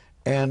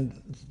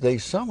 and they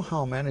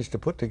somehow managed to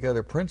put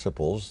together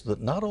principles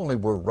that not only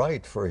were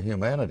right for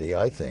humanity,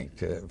 I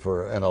think,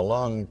 in a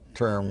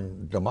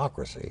long-term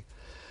democracy,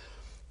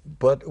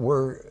 but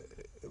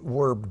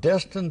were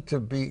destined to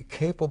be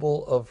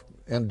capable of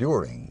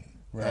enduring.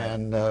 Right.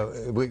 And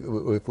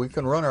if we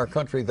can run our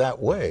country that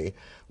way,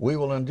 we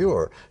will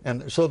endure.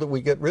 And so that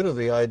we get rid of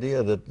the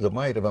idea that the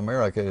might of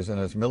America is in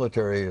its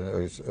military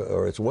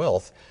or its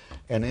wealth,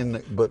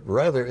 but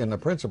rather in the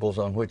principles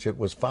on which it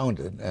was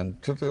founded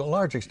and to a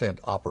large extent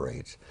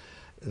operates.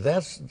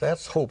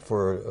 that's hope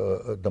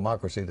for a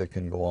democracy that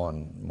can go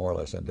on more or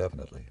less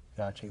indefinitely.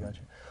 Gotcha,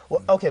 gotcha.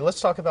 Well, okay,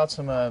 let's talk about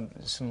some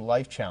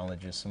life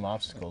challenges, some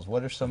obstacles.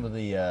 What are some of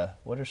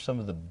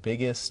the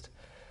biggest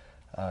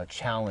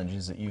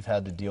challenges that you've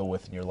had to deal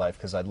with in your life?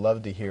 Because I'd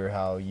love to hear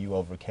how you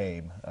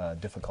overcame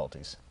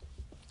difficulties.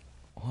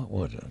 What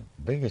would the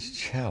biggest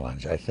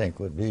challenge, I think,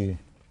 would be?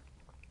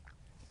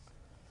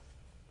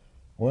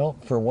 Well,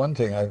 for one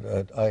thing,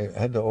 I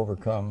had to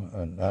overcome,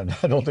 and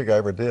I don't think I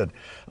ever did,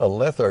 a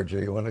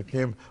lethargy when it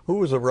came. Who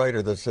was a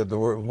writer that said the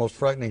most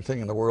frightening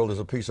thing in the world is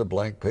a piece of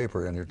blank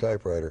paper in your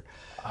typewriter?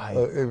 I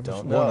It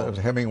don't was know. It was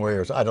Hemingway,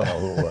 or I don't know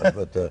who it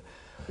was,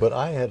 but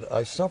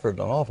I suffered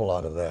an awful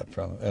lot of that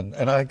from,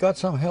 and I got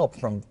some help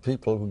from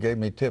people who gave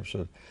me tips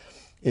of,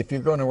 if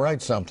you're going to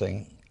write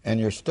something and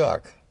you're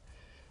stuck,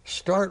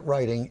 start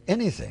writing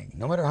anything,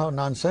 no matter how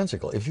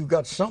nonsensical. If you've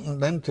got something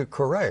then to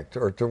correct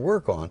or to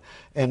work on,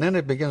 and then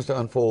it begins to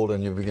unfold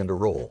and you begin to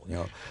roll, you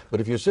know.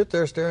 But if you sit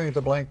there staring at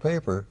the blank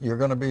paper, you're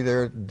going to be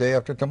there day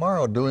after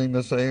tomorrow doing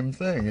the same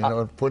thing, you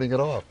know, putting it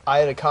off. I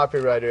had a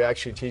copywriter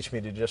actually teach me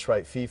to just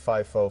write fee,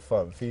 fi, fo,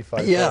 fum, fee,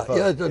 fi, Yeah, fo,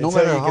 fum. yeah, no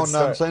matter how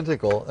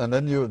nonsensical, and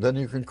then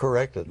you can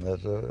correct it, and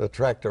that's a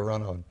track to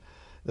run on.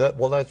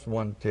 That's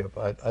one tip.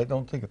 I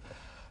don't think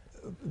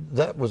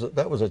that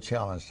was a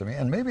challenge to me,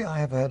 and maybe I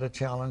have had a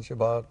challenge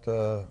about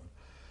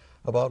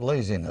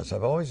laziness.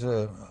 I've always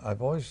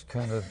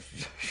kind of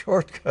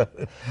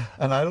shortcut,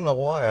 and I don't know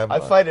why. I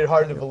find it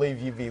hard to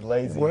believe you'd be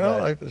lazy.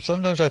 Well,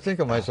 sometimes I think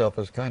of myself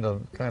as kind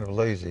of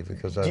lazy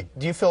because do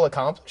you feel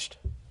accomplished?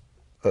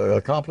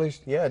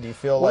 Accomplished. Yeah. Do you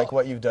feel like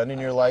what you've done in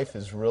your life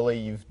is really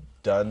you've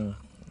done?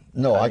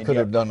 No, I could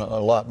have done a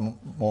lot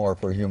more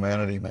for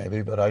humanity,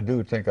 maybe, but I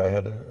do think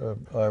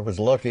I was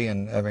lucky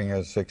in having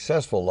a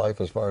successful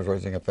life as far as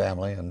raising a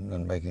family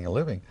and making a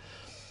living.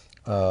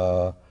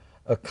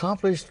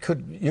 Accomplished,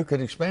 you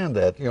could expand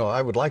that. You know,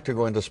 I would like to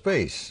go into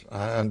space.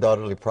 I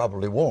undoubtedly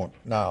probably won't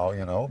now,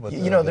 you know. But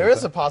there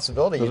is a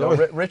possibility. You know,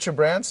 Richard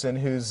Branson,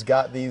 who's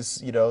got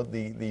these, you know,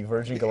 the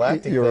Virgin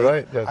Galactic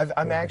You're thing. right.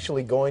 I'm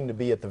actually going to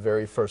be at the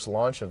very first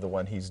launch of the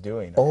one he's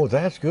doing. Oh,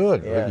 that's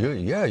good.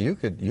 Yeah. You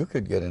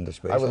could get into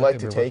space. I would like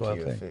to take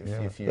you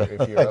if you're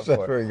up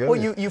for it. Very good.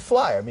 Well, you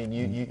fly. I mean,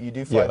 you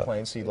do fly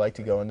planes, so you'd like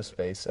to go into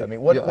space. I mean,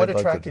 what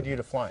attracted you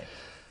to flying?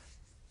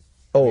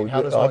 Oh,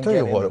 how does I'll one tell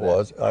you get what it into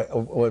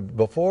was.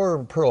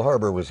 Before Pearl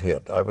Harbor was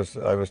hit, I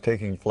was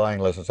taking flying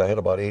lessons. I had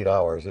about 8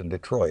 hours in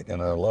Detroit in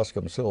a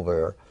Luscombe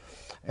Silvair,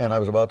 and I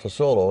was about to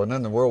solo. And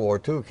then the World War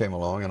II came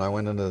along, and I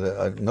went into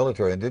the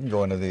military and didn't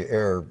go into the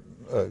air.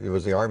 It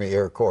was the Army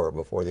Air Corps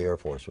before the Air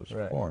Force was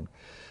formed.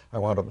 I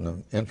wound up in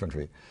the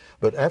infantry.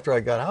 But after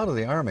I got out of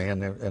the Army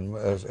and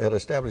had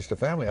established a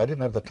family, I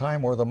didn't have the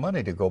time or the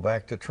money to go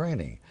back to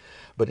training.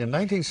 But in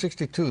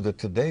 1962, the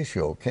Today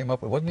Show came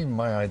up. It wasn't even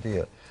my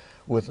idea,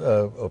 with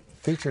a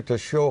feature to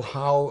show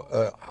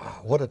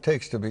what it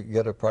takes to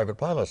get a private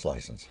pilot's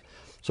license.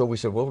 So we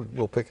said, well,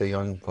 we'll pick a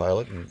young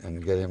pilot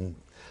and get him.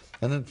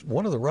 And then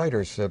one of the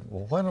writers said,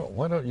 well,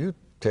 why don't you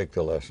take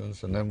the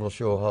lessons, and then we'll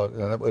show how,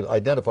 and that would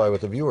identify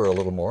with the viewer a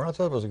little more. I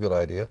thought it was a good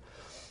idea.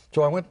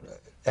 So I went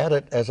at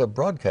it as a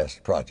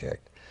broadcast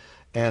project.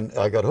 And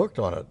I got hooked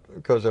on it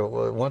because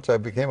once I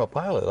became a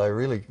pilot, I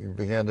really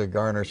began to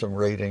garner some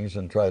ratings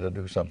and try to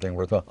do something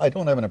worthwhile. I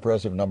don't have an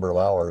impressive number of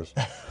hours,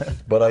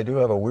 but I do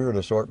have a weird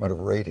assortment of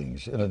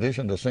ratings. In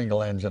addition to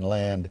single-engine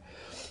land,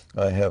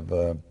 I have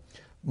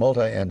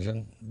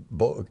multi-engine,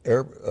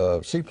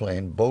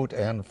 seaplane, boat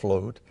and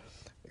float,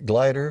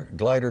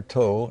 glider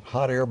tow,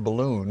 hot air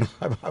balloon.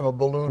 I'm a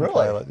balloon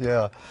pilot.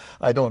 Yeah,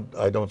 I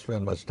don't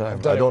spend much time.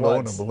 I don't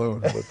own a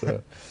balloon,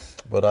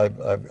 but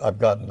I've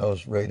gotten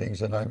those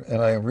ratings, and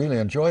I really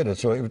enjoyed it.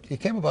 So it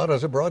came about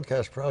as a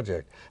broadcast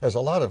project, as a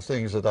lot of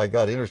things that I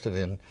got interested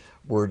in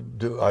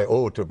I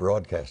owe to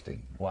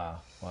broadcasting. Wow,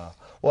 wow.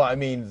 Well, I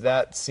mean,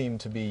 that seemed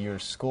to be your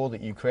school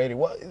that you created.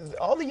 Well,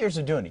 all the years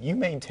of doing it, you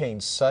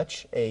maintained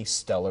such a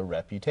stellar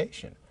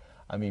reputation.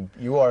 I mean,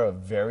 you are a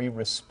very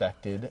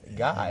respected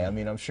guy. I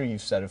mean, I'm sure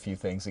you've said a few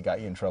things that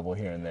got you in trouble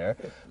here and there,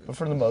 but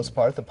for the most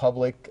part, the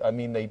public, I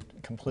mean, they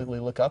completely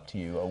look up to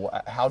you.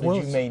 How did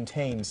you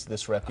maintain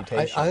this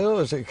reputation? I know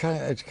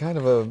it's kind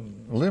of a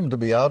limb to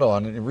be out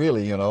on,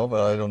 really, you know,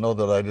 but I don't know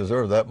that I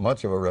deserve that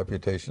much of a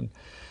reputation.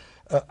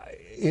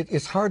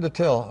 It's hard to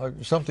tell.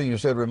 Something you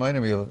said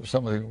reminded me of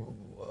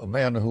a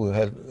man who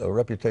had a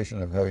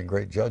reputation of having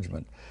great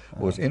judgment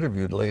was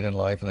interviewed late in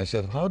life, and they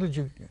said, how did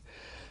you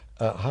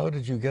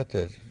get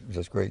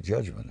this great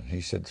judgment? And he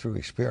said, through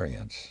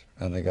experience.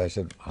 And the guy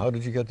said, how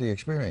did you get the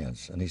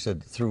experience? And he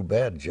said, through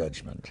bad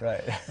judgment.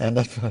 Right. And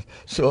that's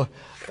so.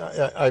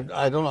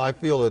 I don't know. I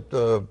feel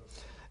that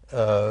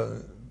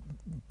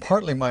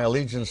partly my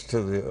allegiance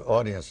to the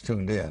audience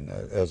tuned in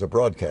as a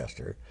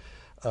broadcaster.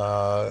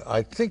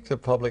 I think the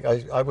public.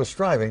 I was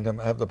striving to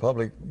have the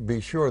public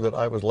be sure that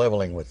I was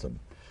leveling with them,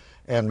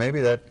 and maybe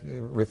that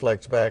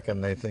reflects back,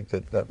 and they think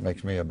that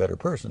makes me a better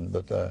person.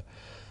 But.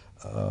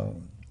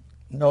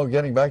 No,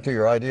 getting back to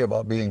your idea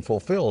about being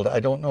fulfilled, I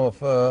don't know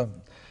if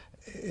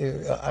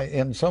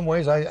in some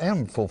ways, I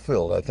am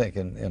fulfilled, I think,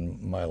 in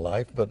my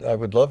life, but I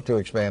would love to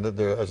expand it.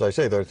 As I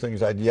say, there are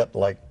things I'd yet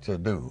like to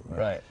do.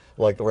 Right.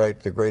 Like to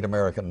write the great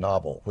American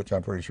novel, which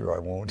I'm pretty sure I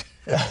won't.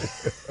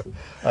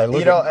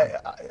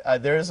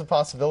 There is a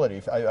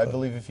possibility. I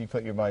believe if you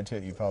put your mind to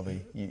it,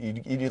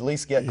 you'd at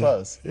least get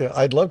close. Yeah,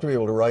 I'd love to be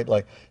able to write,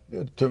 like,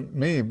 to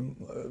me,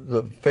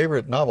 the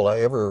favorite novel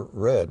I ever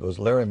read was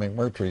Larry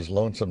McMurtry's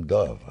Lonesome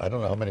Dove. I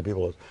don't know how many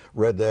people have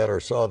read that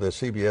or saw the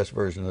CBS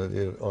version of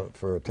it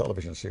for a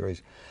television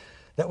series.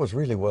 That was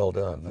really well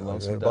done.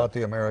 About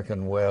the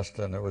American West,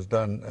 and it was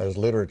done as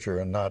literature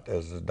and not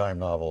as a dime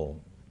novel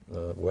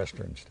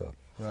Western stuff.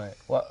 Right.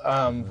 Well,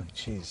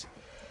 geez.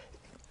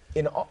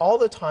 In all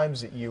the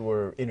times that you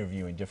were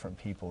interviewing different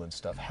people and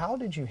stuff, how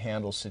did you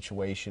handle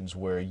situations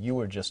where you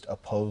were just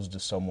opposed to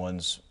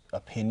someone's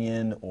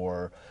opinion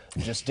or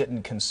just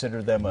didn't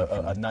consider them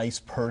a nice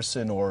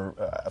person or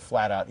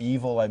flat out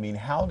evil? I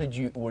mean,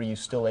 were you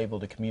still able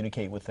to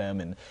communicate with them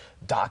and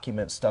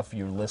document stuff for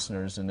your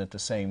listeners and at the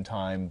same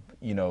time,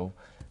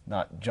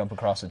 not jump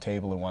across the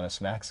table and want to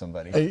smack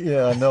somebody?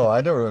 Yeah, no,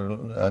 I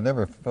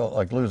never felt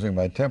like losing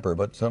my temper,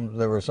 but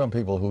there were some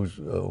people whose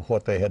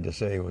what they had to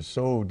say was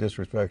so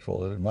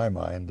disrespectful in my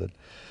mind that,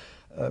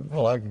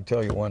 well, I can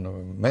tell you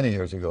one. Many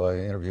years ago, I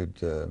interviewed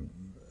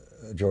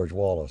George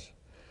Wallace,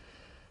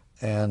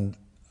 and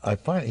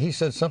he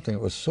said something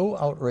that was so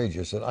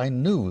outrageous that I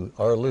knew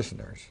our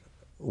listeners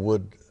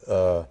would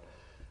know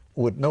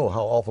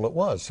how awful it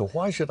was. So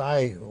why should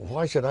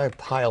I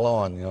pile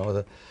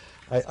on?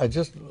 I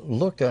just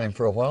looked at him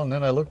for a while, and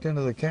then I looked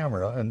into the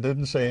camera and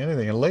didn't say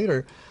anything. And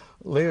later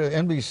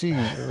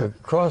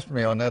NBC crossed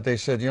me on that. They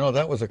said,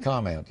 that was a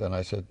comment. And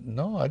I said,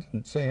 no, I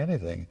didn't say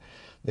anything.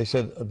 They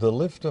said, the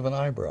lift of an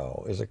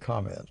eyebrow is a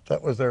comment.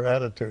 That was their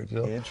attitude.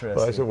 Interesting.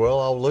 But I said,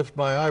 well, I'll lift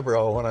my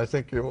eyebrow when I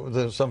think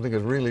something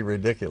is really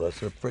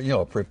ridiculous, a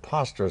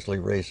preposterously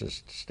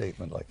racist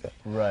statement like that.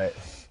 Right.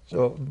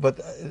 So,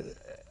 but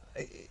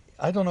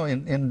I don't know,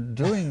 in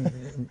doing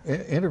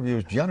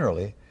interviews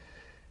generally,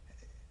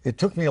 it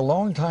took me a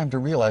long time to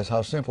realize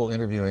how simple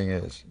interviewing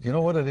is. You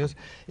know what it is?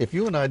 If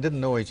you and I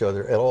didn't know each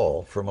other at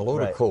all from a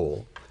load of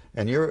coal,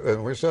 and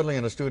we're suddenly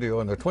in a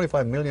studio and there are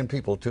 25 million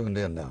people tuned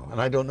in now,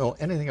 and I don't know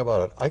anything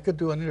about it, I could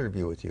do an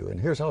interview with you, and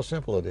here's how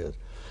simple it is.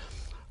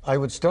 I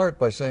would start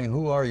by saying,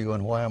 who are you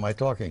and why am I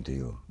talking to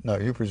you? Now,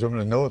 you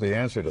presumably know the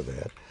answer to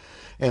that.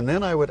 And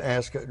then I would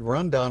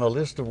run down a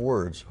list of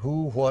words,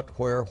 who, what,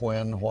 where,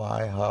 when,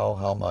 why,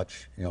 how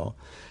much,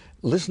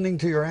 listening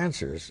to your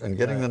answers and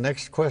getting the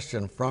next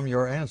question from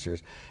your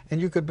answers.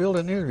 And you could build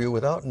an interview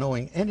without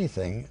knowing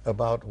anything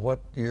about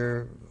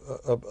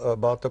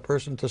about the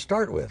person to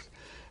start with.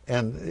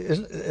 And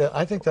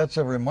I think that's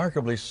a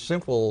remarkably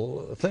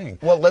simple thing.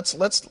 Well,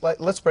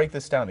 let's break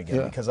this down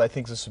again, because I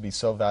think this would be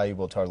so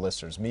valuable to our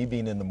listeners. Me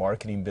being in the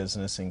marketing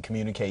business and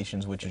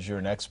communications, which is you're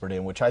an expert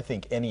in, which I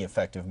think any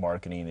effective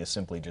marketing is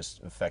simply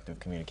just effective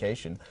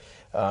communication.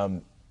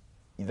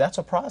 That's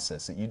a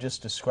process that you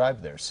just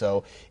described there.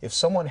 So if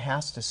someone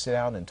has to sit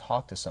down and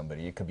talk to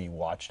somebody, it could be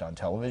watched on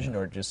television,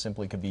 or it just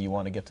simply could be you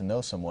want to get to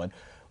know someone.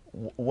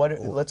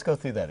 Let's go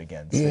through that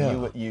again.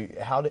 So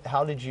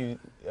how did you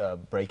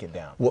break it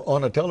down? Well,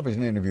 on a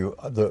television interview,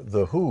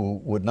 the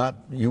who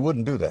you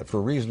wouldn't do that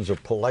for reasons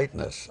of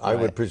politeness. Right. I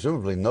would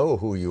presumably know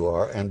who you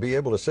are and be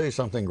able to say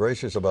something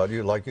gracious about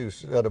you, like you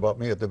said about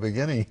me at the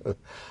beginning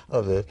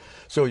of this.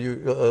 So you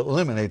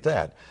eliminate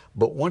that.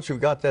 But once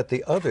you've got that,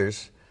 the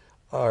others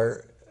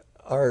are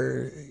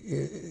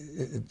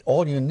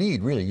all you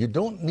need, really. You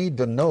don't need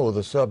to know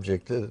the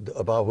subject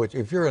about which,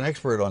 if you're an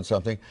expert on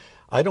something,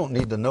 I don't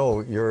need to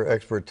know your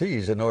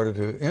expertise in order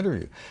to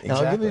interview. Exactly. Now,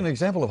 I'll give you an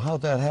example of how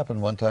that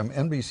happened one time.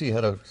 NBC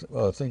had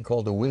a thing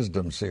called the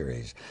Wisdom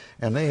Series,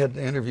 and they had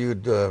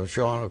interviewed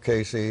Sean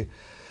O'Casey,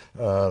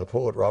 the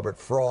poet Robert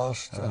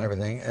Frost, and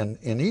everything, and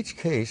in each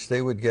case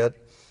they would get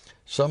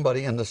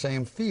somebody in the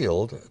same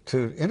field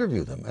to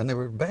interview them, and they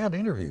were bad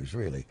interviews,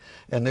 really.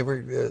 And they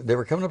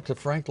were coming up to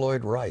Frank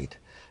Lloyd Wright,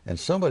 and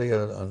somebody,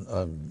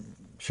 a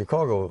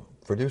Chicago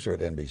producer at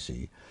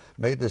NBC,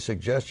 made the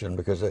suggestion,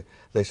 because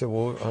they said,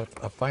 well,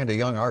 I'll find a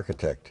young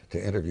architect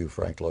to interview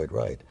Frank Lloyd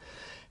Wright.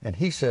 And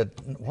he said,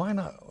 why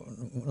not,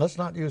 let's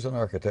not use an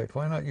architect,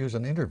 why not use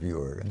an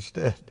interviewer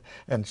instead?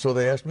 And so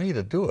they asked me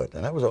to do it,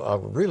 and I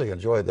really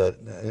enjoyed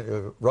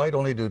that. Wright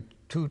only did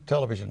 2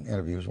 television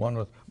interviews, one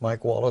with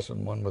Mike Wallace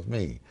and one with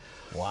me.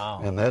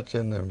 Wow. And that's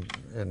in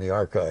the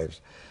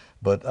archives.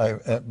 But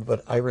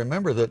I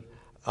remember that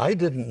I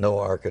didn't know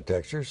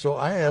architecture, so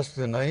I asked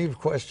the naive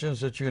questions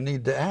that you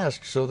need to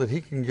ask so that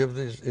he can give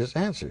his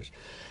answers.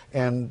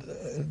 And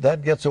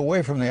that gets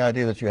away from the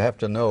idea that you have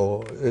to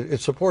know.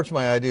 It supports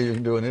my idea you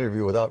can do an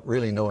interview without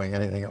really knowing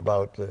anything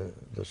about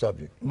the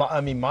subject.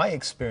 My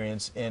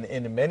experience, and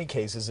in many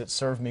cases, it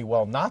served me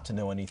well not to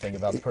know anything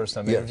about the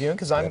person I'm interviewing,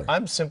 because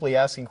I'm simply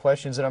asking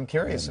questions that I'm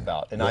curious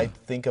about. And I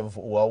think of,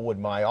 well, would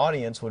my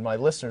audience, would my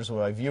listeners, would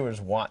my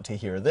viewers want to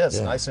hear this?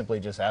 And I simply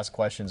just ask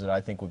questions that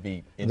I think would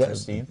be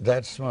interesting.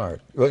 That's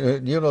smart.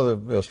 You know,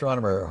 the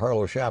astronomer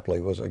Harlow Shapley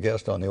was a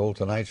guest on the old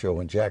Tonight Show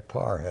when Jack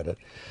Parr had it.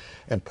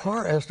 And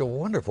Parr asked a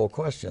wonderful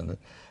question.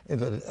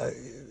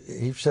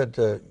 He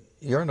said,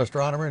 you're an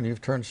astronomer and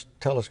you've turned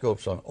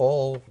telescopes on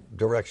all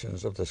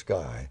directions of the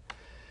sky.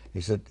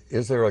 He said,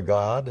 is there a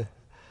God?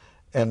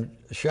 And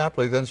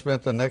Shapley then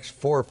spent the next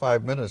 4 or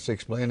 5 minutes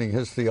explaining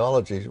his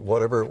theology,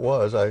 whatever it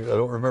was. I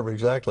don't remember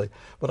exactly.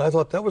 But I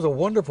thought that was a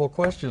wonderful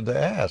question to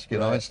ask, you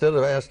know, instead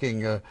of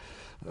asking, you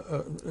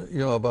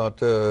know, about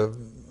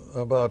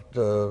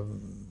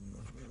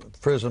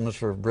prisms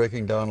for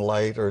breaking down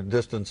light or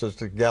distances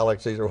to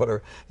galaxies or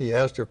whatever. He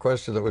asked a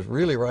question that was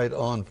really right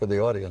on for the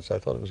audience. I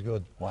thought it was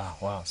good. Wow,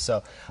 wow.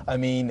 So, I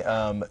mean,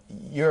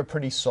 you're a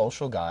pretty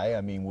social guy.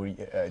 I mean,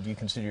 do you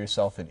consider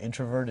yourself an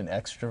introvert, an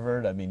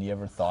extrovert? I mean, you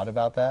ever thought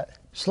about that?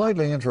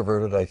 Slightly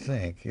introverted, I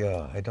think.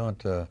 Yeah, I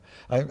don't.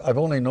 I've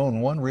only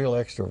known one real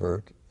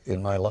extrovert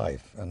in my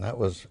life, and that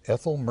was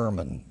Ethel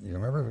Merman. You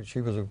remember?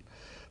 She was a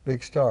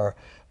big star.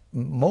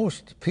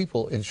 Most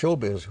people in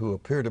showbiz who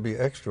appear to be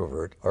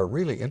extrovert are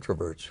really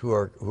introverts who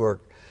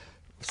are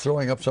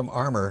throwing up some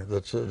armor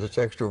that's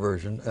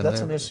extroversion. And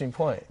that's an interesting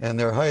point. And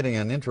they're hiding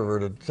an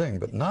introverted thing,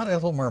 but not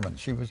Ethel Merman.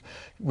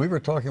 We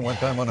were talking one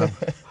time on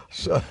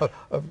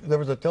there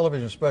was a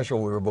television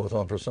special we were both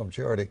on for some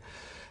charity,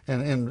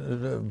 and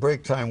in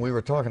break time we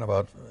were talking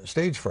about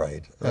stage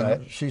fright.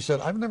 And she said,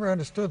 "I've never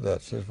understood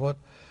that." She says,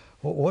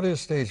 "What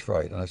is stage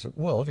fright?" And I said,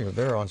 "Well, you're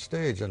there on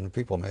stage, and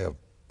people may have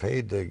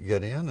paid to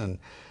get in, and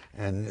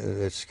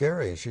it's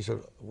scary." And she said,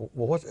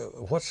 "Well,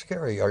 what's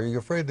scary? Are you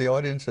afraid the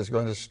audience is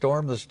going to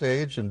storm the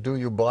stage and do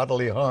you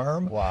bodily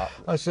harm?" Wow.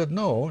 I said,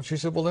 "No." She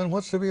said, "Well, then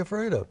what's to be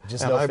afraid of?"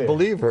 Just and no I fear.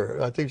 believe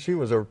her. I think she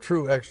was a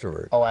true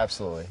extrovert. Oh,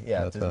 absolutely.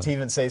 Yeah, to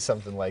even say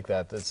something like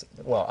that, that's,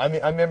 well, I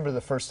mean, I remember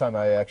the first time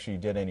I actually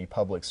did any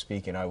public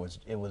speaking,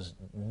 it was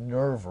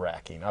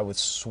nerve-wracking. I was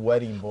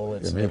sweating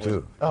bullets. Yeah, me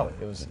too.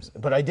 It was,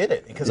 but I did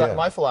it, because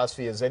my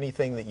philosophy is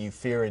anything that you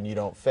fear and you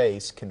don't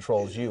face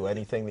controls you.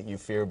 Anything that you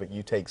fear but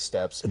you take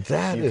steps.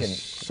 That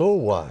is so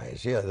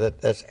wise. Yeah,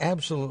 that's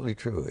absolutely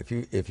true.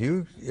 If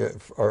you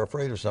are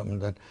afraid of something,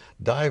 then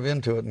dive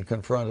into it and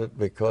confront it,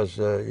 because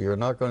you're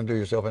not going to do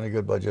yourself any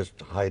good by just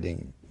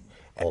hiding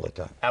all the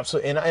time.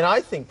 Absolutely, and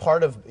I think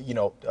part of, you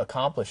know,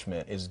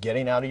 accomplishment is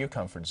getting out of your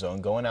comfort zone,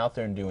 going out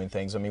there and doing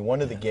things. I mean,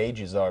 one of the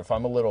gauges are, if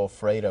I'm a little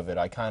afraid of it,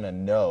 I kind of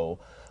know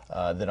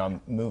that I'm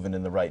moving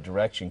in the right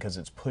direction, because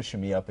it's pushing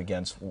me up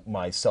against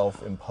my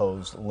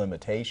self-imposed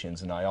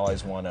limitations, and I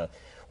always want to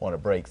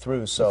break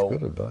through. So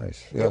that's good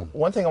advice. Yeah.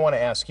 One thing I want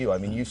to ask you, I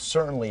mean, you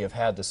certainly have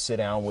had to sit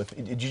down with,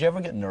 did you ever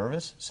get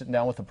nervous sitting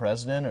down with the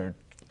president or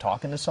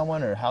talking to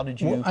someone, or how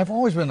did you? Well, I've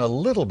always been a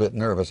little bit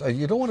nervous.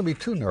 You don't want to be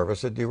too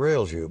nervous; it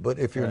derails you. But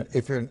if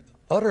you're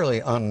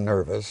utterly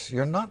unnervous,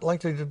 you're not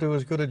likely to do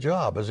as good a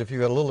job as if you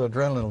got a little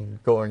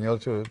adrenaline going, you know,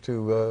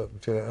 to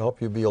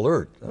help you be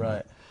alert.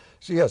 Right.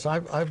 So yes,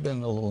 I've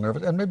been a little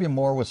nervous, and maybe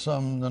more with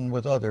some than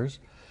with others.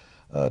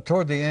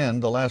 Toward the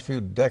end, the last few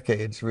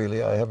decades,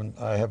 really, I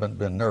haven't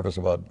been nervous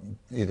about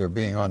either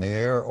being on the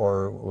air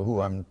or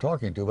who I'm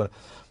talking to, but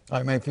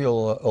I may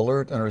feel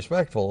alert and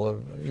respectful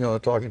of, you know,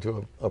 talking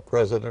to a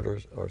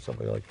president or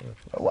somebody like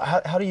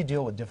that. How do you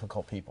deal with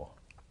difficult people?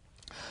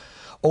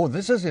 Oh,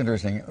 this is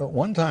interesting.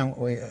 One time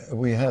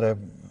we had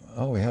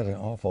another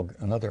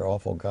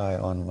awful guy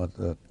on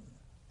with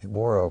he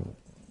wore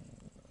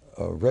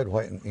a red,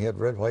 white, and he had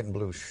red, white, and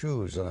blue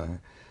shoes, and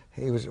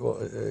he was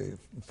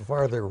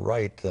farther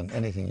right than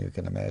anything you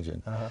can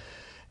imagine.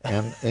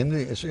 And in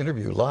this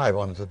interview live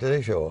on the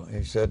Today Show,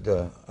 he said,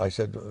 I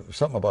said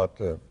something about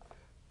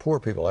poor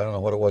people. I don't know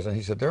what it was, and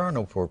he said, "There are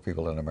no poor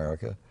people in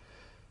America."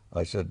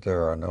 I said,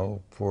 "There are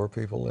no poor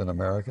people in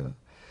America?"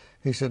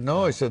 He said,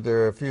 "No." I said,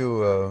 "There are a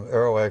few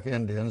Arawak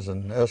Indians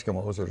and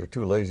Eskimos that are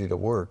too lazy to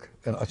work."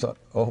 And I thought,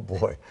 oh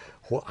boy,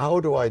 how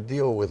do I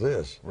deal with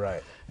this?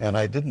 Right. And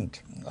I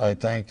didn't. I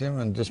thanked him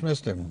and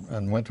dismissed him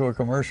and went to a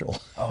commercial.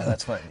 Oh,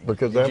 that's funny.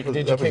 Because did you that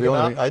was kick the him only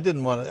out? thing.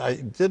 I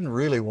didn't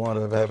really want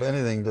to have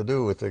anything to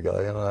do with the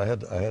guy, and I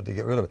had to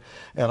get rid of it.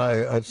 And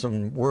I had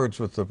some words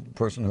with the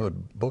person who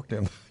had booked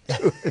him,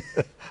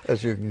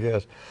 as you can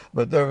guess.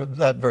 But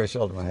that very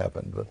seldom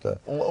happened.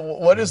 But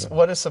what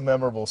is some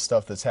memorable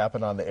stuff that's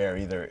happened on the air,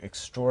 either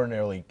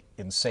extraordinarily,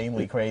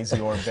 insanely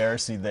crazy or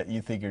embarrassing, that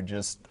you think are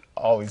just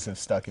always have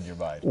stuck in your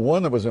mind?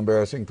 One that was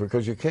embarrassing,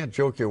 because you can't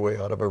joke your way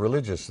out of a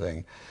religious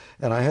thing.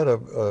 And I had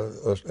it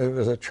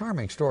was a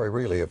charming story,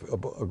 really, of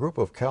a group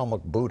of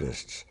Kalmuk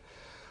Buddhists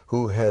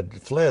who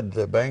had fled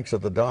the banks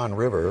of the Don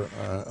River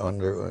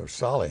under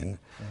Stalin,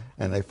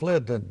 and they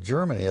fled to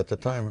Germany at the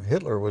time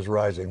Hitler was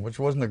rising, which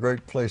wasn't a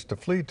great place to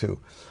flee to.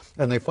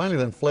 And they finally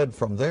then fled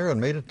from there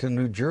and made it to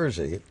New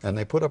Jersey, and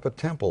they put up a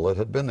temple that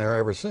had been there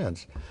ever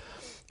since.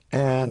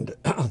 And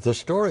the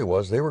story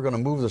was they were going to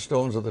move the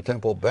stones of the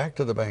temple back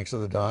to the banks of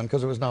the Don,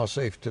 because it was now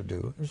safe to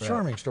do. It was a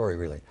charming story,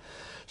 really.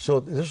 So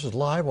this was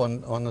live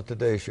on the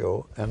Today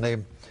Show, and they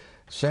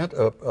sent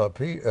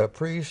a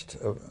priest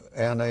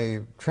and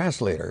a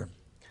translator.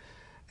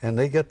 And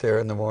they get there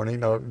in the morning.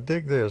 Now,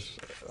 dig this.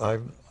 I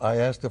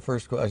asked the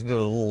first. I did a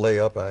little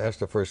layup. I asked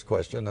the first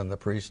question, and the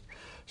priest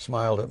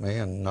smiled at me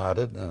and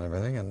nodded and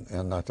everything.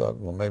 And I thought,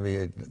 well, maybe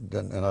it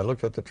didn't. And I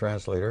looked at the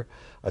translator.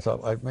 I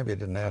thought, maybe I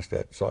didn't ask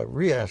that. So I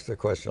re-asked the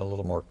question a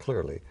little more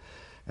clearly,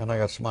 and I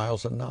got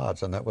smiles and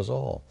nods, and that was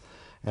all.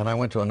 And I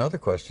went to another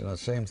question, and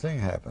the same thing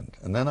happened.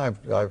 And then I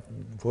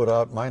put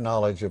out my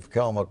knowledge of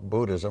Kalmuk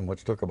Buddhism,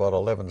 which took about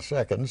 11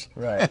 seconds,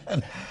 right.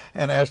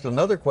 and asked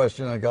another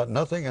question, and got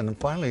nothing. And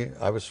finally,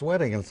 I was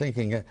sweating and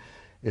thinking,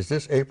 is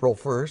this April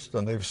 1st?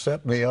 And they've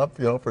set me up,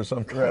 for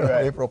some kind of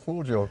April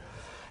Fool joke.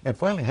 And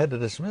finally had to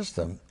dismiss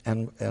them.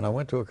 And I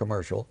went to a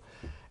commercial,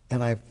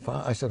 and I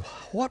said,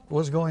 what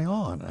was going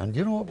on? And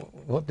you know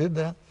what did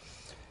that?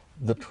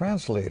 The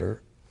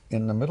translator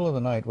in the middle of the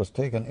night was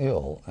taken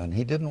ill, and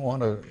he didn't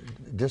want to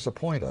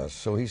disappoint us,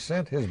 so he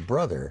sent his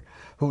brother,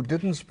 who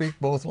didn't speak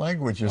both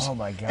languages. Oh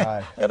my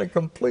God! Had a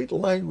complete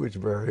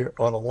language barrier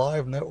on a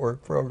live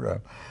network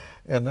program,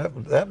 and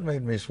that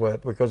made me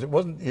sweat, because it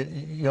wasn't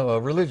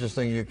a religious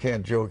thing you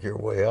can't joke your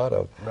way out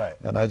of. Right.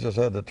 And I just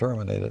had to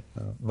terminate it,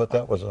 but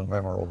that was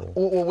memorable.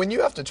 Well, when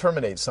you have to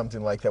terminate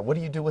something like that, what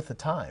do you do with the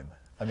time?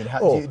 I mean,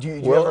 do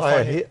you ever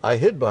find I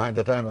hid behind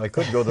the time I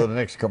could go to the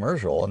next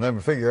commercial and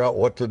then figure out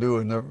what to do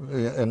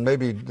and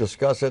maybe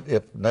discuss it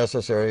if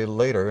necessary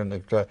later, and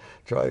because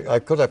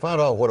I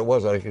found out what it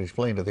was, I could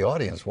explain to the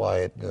audience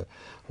why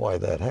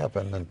that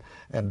happened,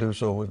 and do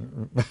so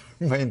with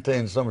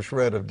maintain some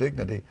shred of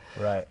dignity.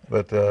 Right.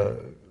 But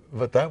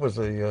that was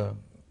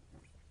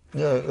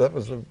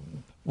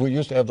we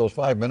used to have those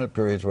 5-minute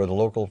periods where the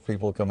local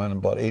people come in, and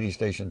about 80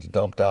 stations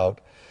dumped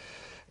out.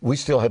 We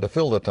still had to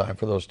fill the time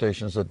for those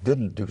stations that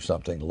didn't do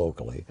something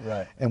locally.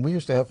 Right. And we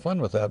used to have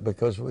fun with that,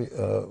 because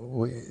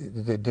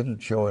they didn't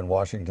show in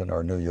Washington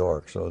or New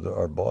York, so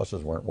our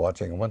bosses weren't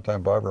watching. And one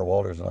time Barbara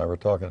Walters and I were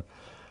talking,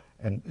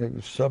 and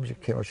the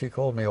subject came, she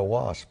called me a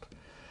wasp.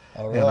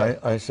 Oh, really? And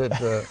I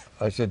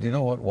said, you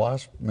know what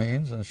WASP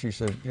means? And she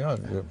said, yeah,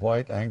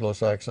 white,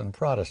 Anglo-Saxon,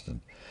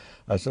 Protestant.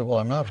 I said, well,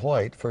 I'm not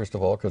white, first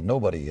of all, because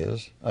nobody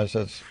is. I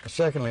said,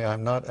 secondly,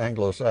 I'm not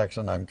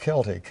Anglo-Saxon, I'm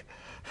Celtic.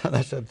 And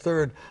I said,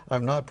 third,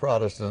 I'm not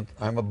Protestant,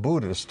 I'm a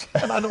Buddhist.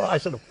 And I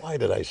said, why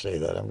did I say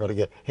that? I'm going to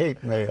get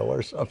hate mail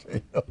or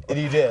something. And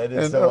you did.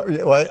 And,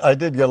 well, I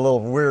did get a little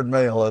weird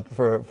mail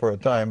for a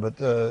time, but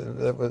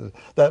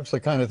that's the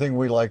kind of thing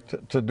we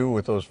like to do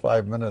with those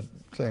 5-minute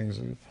things.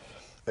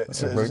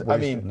 I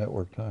mean,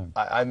 network time.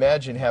 I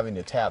imagine having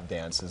to tap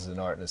dance is an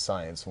art and a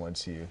science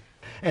once you...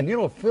 And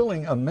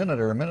filling a minute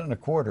or a minute and a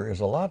quarter is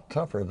a lot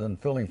tougher than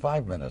filling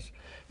 5 minutes.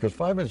 Because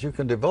 5 minutes you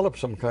can develop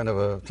some kind of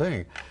a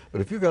thing.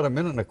 But if you've got a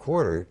minute and a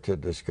quarter to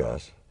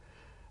discuss,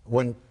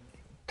 when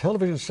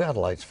television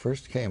satellites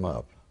first came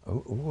up,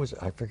 who was,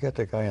 I forget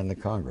the guy in the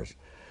Congress,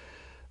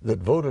 that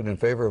voted in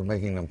favor of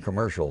making them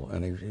commercial,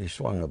 and he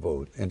swung the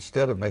vote,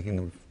 instead of making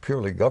them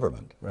purely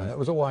government. Right. And that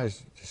was a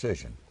wise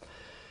decision.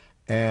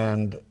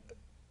 And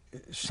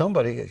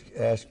somebody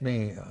asked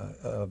me,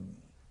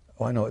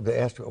 I know, they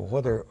asked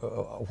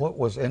what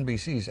was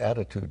NBC's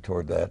attitude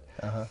toward that,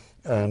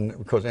 and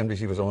because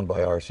NBC was owned by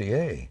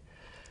RCA.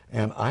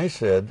 And I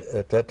said,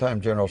 at that time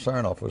General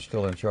Sarnoff was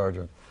still in charge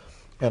of,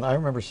 and I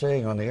remember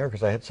saying on the air,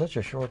 because I had such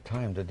a short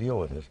time to deal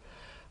with this,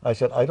 I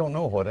said, I don't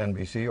know what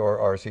NBC or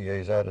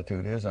RCA's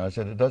attitude is, and I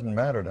said, it doesn't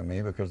matter to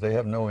me, because they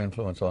have no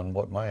influence on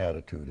what my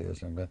attitude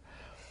is.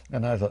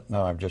 And I thought,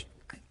 no, I've just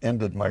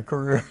ended my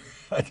career.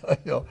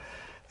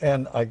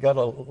 And I got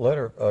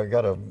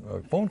a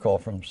phone call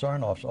from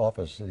Sarnoff's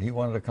office that he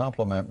wanted to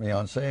compliment me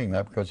on saying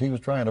that, because he was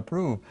trying to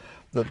prove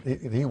that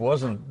he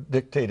wasn't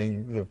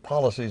dictating the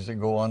policies that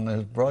go on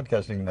his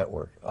broadcasting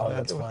network. Oh,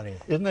 that's funny.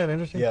 Isn't that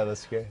interesting? Yeah,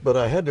 that's great. But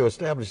I had to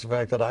establish the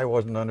fact that I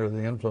wasn't under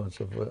the influence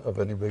of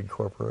any big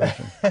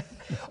corporation.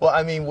 Well,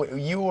 I mean,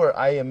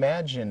 I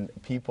imagine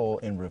people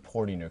in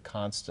reporting are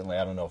constantly,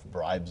 I don't know if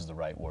bribe's the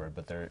right word,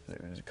 but there's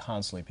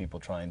constantly people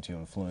trying to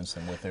influence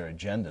them with their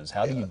agendas.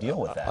 How do you deal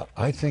with that?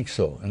 I think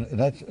so.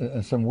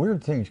 And some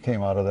weird things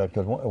came out of that,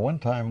 because one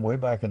time, way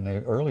back in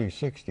the early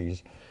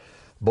 60s,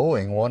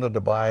 Boeing wanted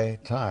to buy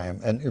time,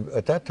 and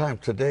at that time,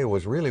 Today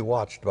was really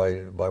watched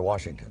by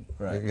Washington.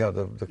 Right.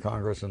 The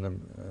Congress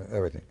and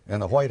everything.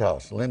 And the White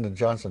House, Lyndon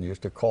Johnson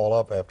used to call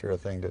up after a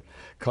thing to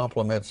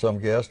compliment some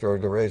guest or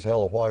to raise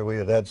hell of why we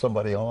had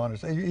somebody on.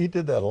 He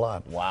did that a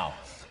lot. Wow.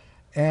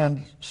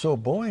 And so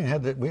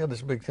Boeing we had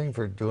this big thing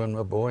for doing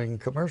Boeing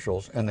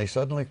commercials, and they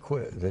suddenly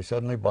quit. They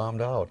suddenly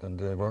bombed out, and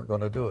they weren't going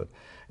to do it.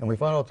 And we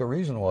found out the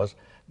reason was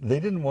they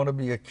didn't want to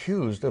be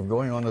accused of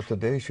going on the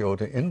Today Show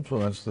to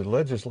influence the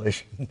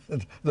legislation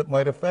that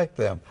might affect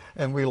them.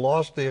 And we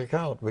lost the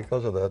account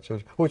because of that,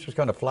 which was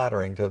kind of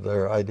flattering to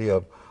their idea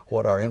of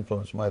what our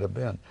influence might have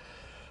been.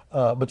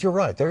 But you're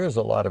right, there is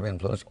a lot of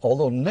influence,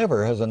 although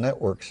never has a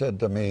network said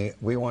to me,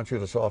 we want you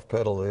to soft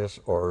pedal this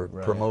or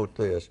promote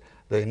this.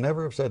 They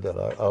never have said that.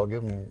 I'll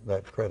give them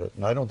that credit.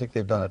 And I don't think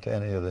they've done it to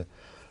any of the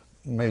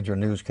major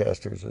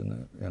newscasters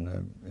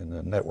in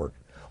the network.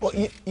 Well,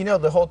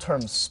 the whole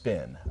term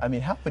spin, I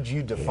mean, how would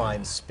you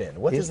define spin?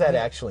 What does that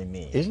actually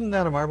mean? Isn't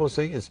that a marvelous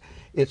thing?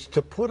 It's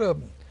to put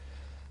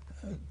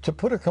to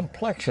put a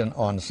complexion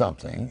on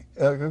something,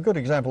 a good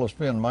example of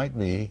spin might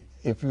be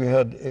if you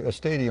had a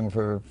stadium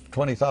for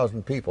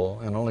 20,000 people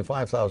and only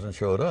 5,000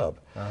 showed up,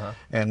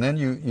 and then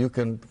you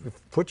can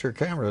put your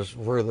cameras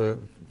where the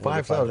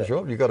 5,000 show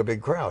up, you got a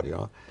big crowd, you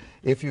know.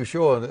 If you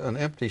show an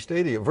empty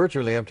stadium,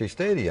 virtually empty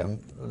stadium,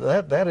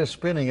 that is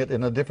spinning it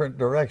in a different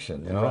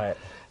direction, you know. Right.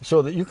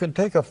 So that you can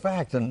take a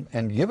fact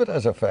and give it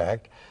as a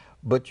fact,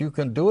 but you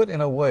can do it in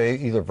a way,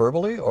 either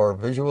verbally or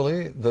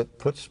visually, that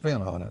puts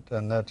spin on it.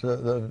 And that's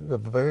a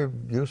very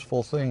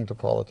useful thing to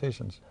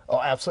politicians.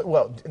 Oh, absolutely.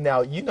 Well,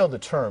 now, you know the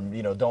term,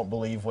 you know, don't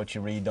believe what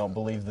you read, don't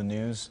believe the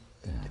news.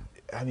 Yeah.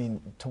 I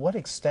mean, to what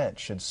extent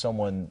should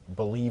someone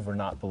believe or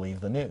not believe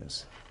the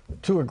news?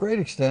 To a great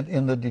extent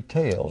in the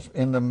details.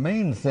 In the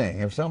main thing,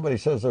 if somebody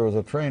says there was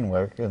a train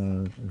wreck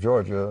in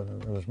Georgia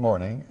this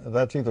morning,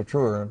 that's either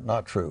true or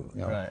not true.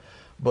 You know? Right.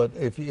 But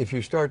if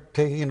you start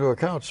taking into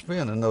account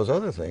spin and those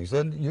other things,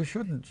 then you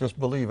shouldn't just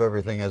believe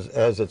everything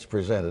as it's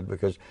presented,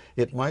 because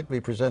it might be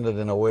presented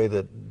in a way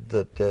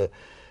that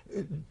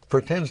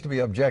pretends to be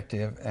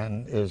objective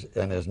and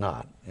is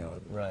not. You know.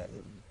 Right.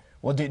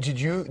 Well, did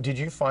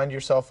you find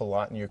yourself a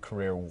lot in your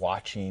career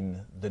watching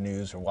the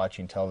news or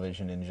watching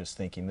television and just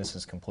thinking this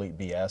is complete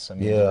BS? I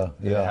mean,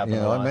 yeah. You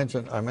know, I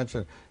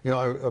mentioned. You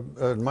know,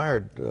 I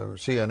admired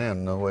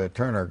CNN, the way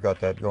Turner got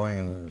that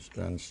going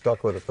and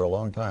stuck with it for a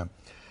long time.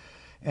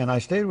 And I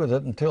stayed with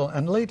it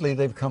and lately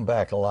they've come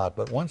back a lot,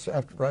 but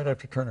right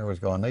after Turner was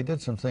gone, they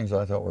did some things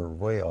I thought were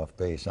way off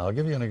base. Now, I'll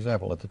give you an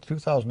example. At the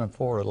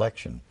 2004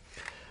 election,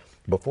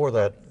 before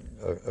that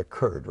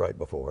occurred, right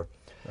before,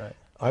 right.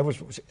 I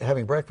was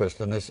having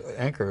breakfast, and this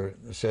anchor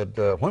said,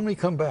 when we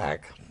come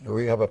back,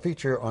 we have a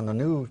feature on the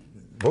new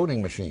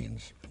voting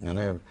machines.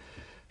 And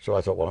so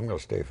I thought, well, I'm going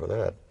to stay for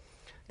that,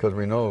 because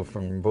we know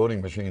from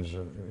voting machines,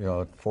 you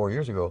know, 4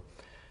 years ago,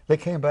 they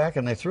came back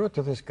and they threw it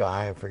to this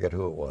guy, I forget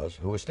who it was,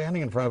 who was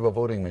standing in front of a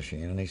voting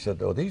machine, and he said,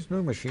 oh, these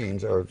new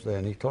machines are,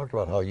 and he talked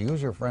about how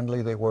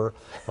user-friendly they were,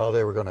 how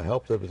they were going to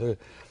help them. And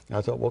I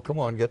thought, well, come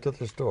on, get to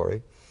the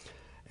story.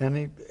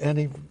 And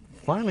he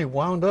finally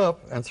wound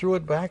up and threw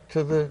it back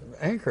to the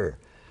anchor.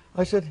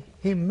 I said,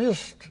 he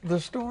missed the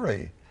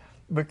story,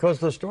 because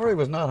the story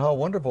was not how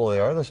wonderful they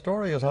are, the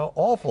story is how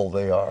awful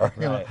they are, right.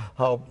 You know,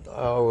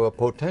 how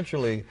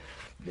potentially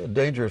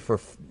dangerous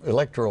for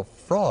electoral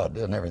fraud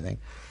and everything.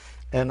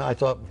 And I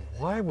thought,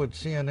 why would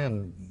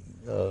CNN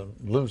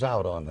lose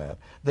out on that?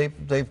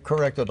 They've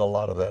corrected a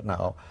lot of that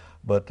now,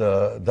 but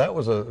that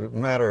was a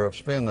matter of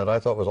spin that I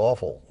thought was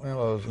awful. You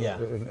know, it was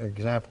an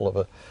example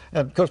of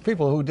and because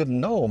people who didn't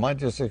know might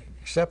just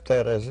accept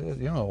that as, you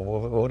know,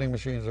 voting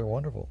machines are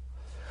wonderful.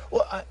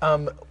 Well,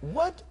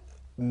 what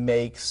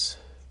makes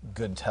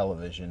good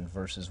television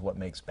versus what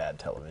makes bad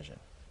television?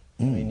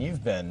 I mean,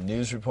 you've been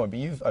news reporter, but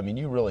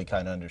you really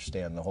kind of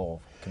understand the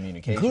whole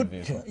communication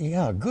vehicle.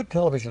 Yeah, good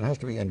television has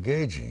to be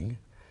engaging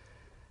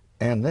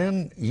and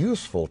then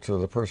useful to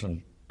the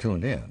person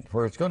tuned in,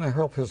 where it's going to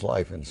help his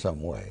life in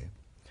some way.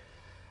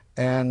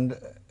 And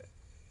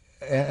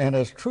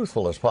as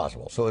truthful as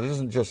possible, so it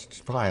isn't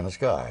just pie in the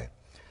sky.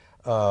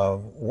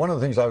 One of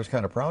the things I was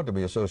kind of proud to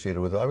be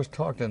associated with, I was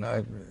talked in,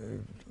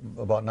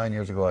 about 9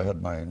 years ago,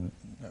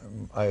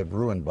 I had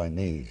ruined my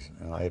knees,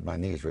 and I had my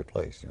knees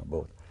replaced, you know,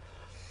 both.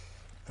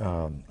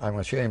 I'm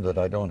ashamed that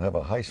I don't have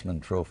a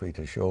Heisman Trophy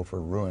to show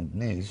for ruined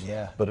knees,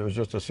 but it was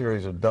just a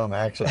series of dumb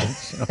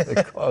accidents, you know,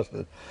 that caused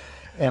it.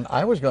 And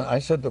I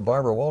said to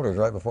Barbara Walters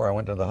right before I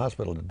went to the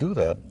hospital to do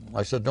that,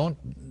 I said, don't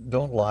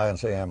lie and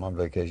say I'm on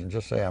vacation,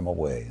 just say I'm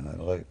away.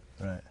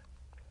 And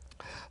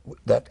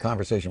that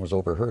conversation was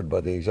overheard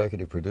by the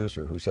executive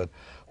producer, who said,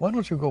 why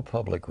don't you go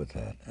public with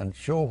that and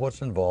show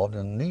what's involved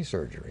in knee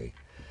surgery?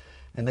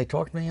 And they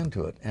talked me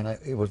into it, and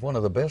it was one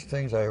of the best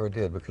things I ever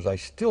did, because I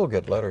still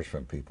get letters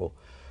from people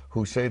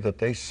who say that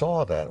they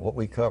saw what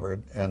we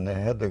covered, and they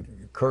had the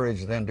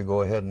courage then to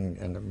go ahead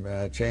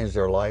and change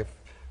their life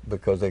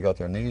because they got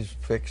their knees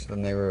fixed,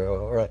 and they were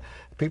all right.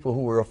 People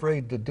who were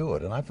afraid to do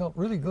it, and I felt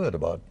really good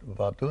about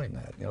doing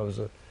that. You know, it was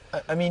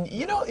I mean,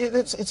 you know,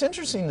 it's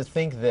interesting to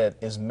think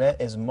that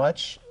as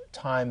much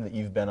time that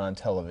you've been on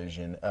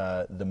television,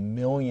 the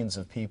millions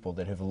of people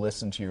that have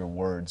listened to your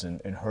words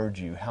and heard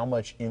you, how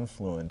much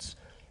influence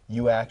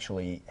you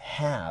actually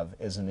have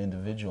as an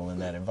individual in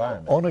that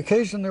environment. On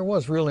occasion there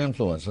was real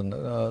influence, and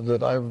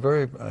that I'm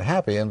very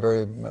happy and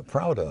very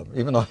proud of,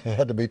 even though I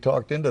had to be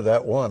talked into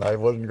that one. I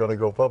wasn't going to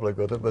go public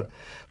with it,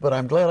 but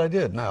I'm glad I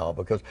did now,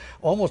 because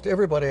almost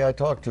everybody I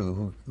talked to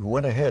who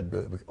went ahead,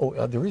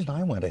 the reason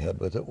I went ahead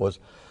with it was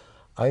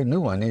I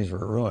knew my knees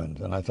were ruined,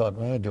 and I thought,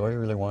 man, do I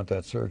really want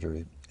that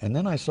surgery? And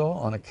then I saw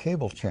on a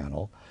cable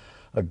channel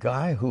a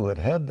guy who had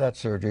had that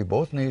surgery,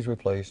 both knees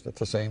replaced at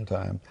the same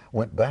time,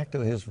 went back to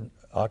his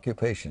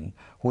occupation,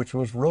 which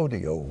was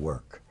rodeo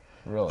work.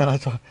 Really? And I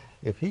thought,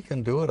 if he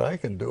can do it, I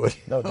can do it.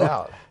 No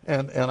doubt.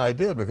 And I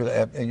did,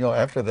 because you know,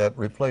 after that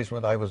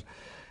replacement,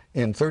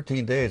 in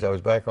 13 days I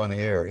was back on the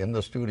air in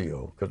the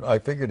studio, because I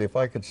figured if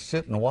I could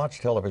sit and watch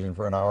television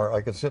for an hour,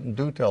 I could sit and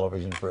do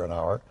television for an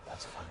hour.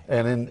 That's funny.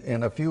 And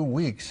in a few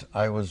weeks,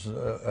 I was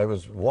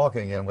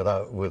walking in with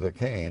a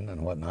cane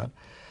and whatnot,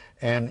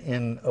 And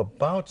in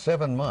about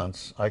 7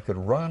 months, I could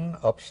run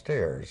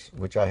upstairs,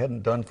 which I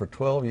hadn't done for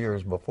 12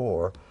 years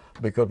before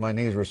because my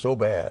knees were so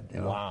bad.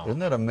 You know? Wow. Isn't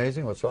that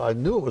amazing? So I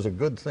knew it was a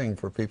good thing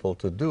for people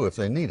to do if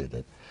they needed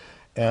it.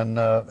 And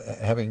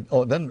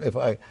then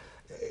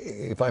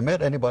if I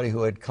met anybody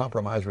who had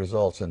compromised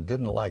results and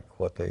didn't like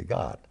what they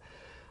got,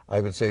 I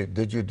would say,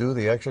 did you do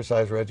the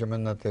exercise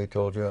regimen that they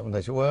told you? And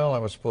they said, well, I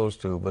was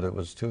supposed to, but it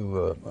was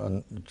too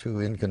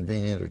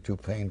inconvenient or too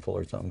painful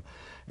or something.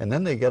 And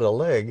then they get a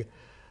leg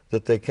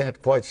that they can't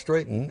quite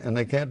straighten and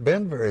they can't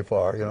bend very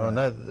far, you know.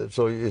 And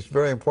so it's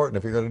very important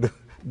if you're going to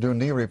do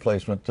knee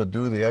replacement to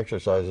do the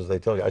exercises they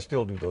tell you. I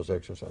still do those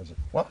exercises.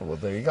 Well,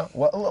 there you go.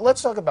 Well,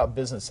 let's talk about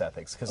business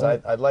ethics, because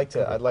I'd like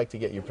to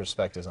get your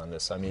perspectives on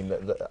this. I mean,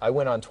 I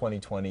went on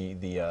 2020,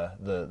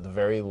 the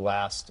very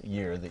last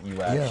year that you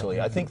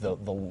actually, I think the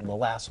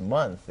last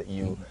month that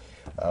you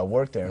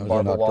worked there, and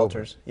Barbara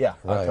Walters,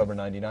 October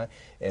 '99,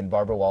 and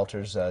Barbara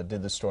Walters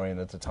did the story, and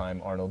at the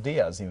time Arnold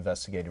Diaz, the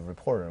investigative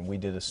reporter, and we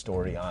did a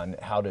story on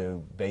how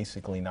to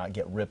basically not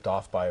get ripped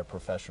off by a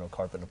professional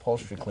carpet and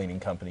upholstery cleaning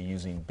company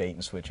using bait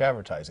and switch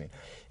advertising,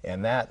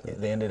 and that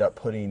they ended up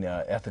putting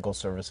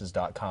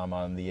ethicalservices.com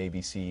on the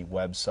ABC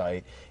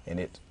website, and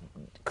it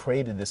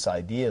created this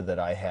idea that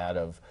I had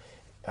of,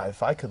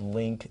 if I could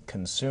link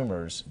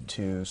consumers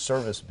to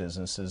service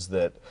businesses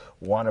that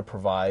want to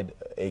provide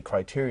a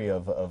criteria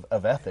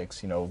of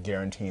ethics, you know,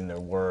 guaranteeing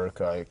their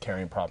work,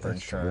 carrying proper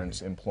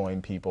insurance,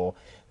 employing people,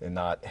 and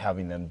not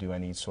having them do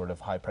any sort of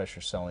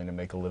high-pressure selling to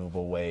make a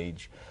livable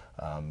wage,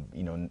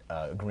 you know,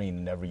 agreeing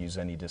to never use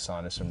any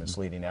dishonest or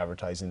misleading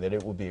advertising, that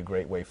it would be a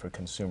great way for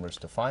consumers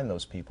to find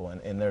those people.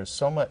 And there's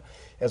so much,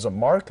 as a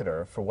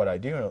marketer, for what I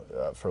do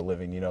for a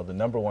living, you know, the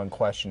 #1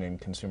 question in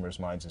consumers'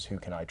 minds is, who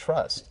can I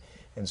trust?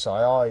 And so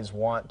I always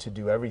want to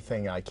do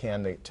everything I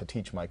can to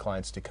teach my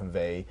clients to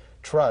convey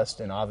trust,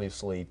 and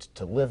obviously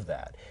to live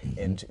that.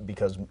 And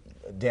because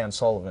Dan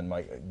Sullivan,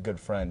 my good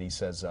friend, he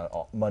says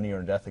money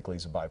earned ethically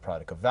is a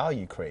byproduct of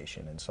value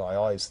creation. And so I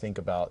always think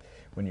about,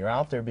 when you're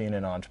out there being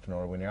an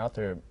entrepreneur, when you're out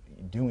there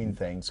doing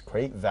things,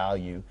 create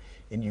value,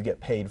 and you get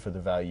paid for the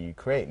value you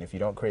create. And if you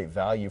don't create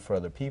value for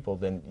other people,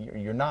 then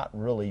you're not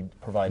really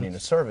providing a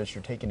service,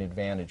 you're taking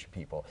advantage of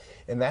people.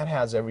 And that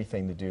has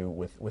everything to do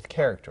with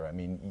character. I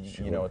mean,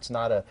 you know, it's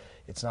not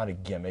a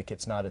gimmick,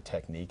 it's not a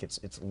technique,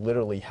 it's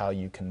literally how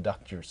you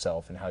conduct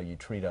yourself and how you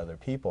treat other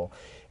people.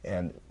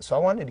 And so I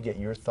wanted to get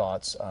your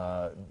thoughts,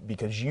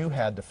 because you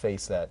had to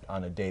face that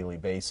on a daily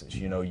basis,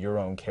 you know, your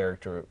own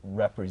character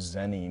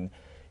representing,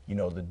 you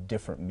know, the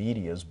different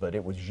medias, but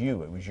it was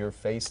you, it was your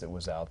face that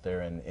was out there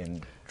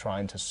and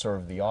trying to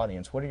serve the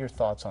audience. What are your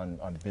thoughts on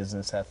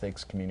business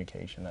ethics,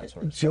 communication, that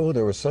sort of stuff? Joe,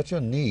 there was such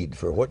a need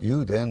for what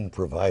you then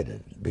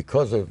provided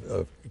because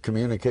of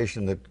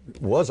communication that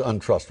was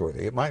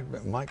untrustworthy. It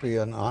might be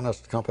an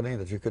honest company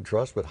that you could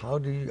trust, but how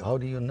do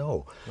you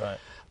know? Right.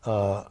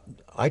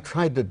 I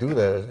tried to do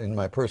that in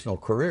my personal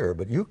career,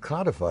 but you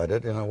codified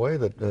it in a way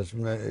that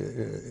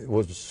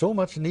was so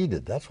much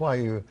needed. That's why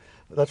it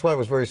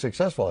was very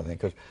successful, I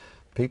think, because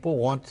people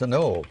want to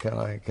know, can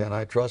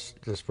I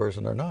trust this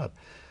person or not?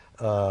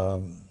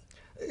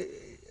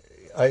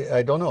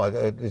 I don't know.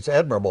 It's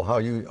admirable how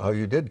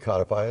you did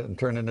codify it and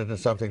turn it into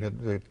something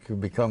that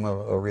could become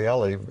a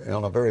reality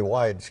on a very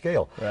wide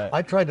scale. Right.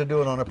 I tried to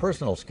do it on a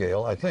personal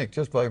scale, I think,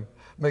 just by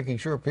making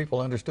sure people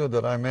understood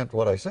that I meant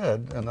what I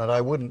said and that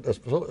I wouldn't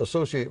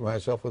associate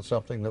myself with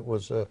something that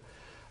was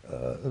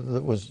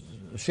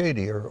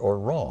shady or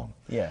wrong.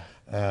 Yeah.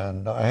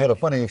 And I had a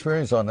funny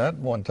experience on that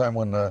one time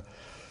when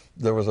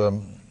there was a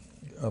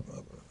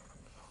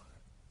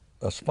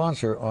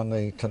sponsor on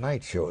the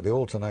Tonight Show, the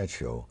old Tonight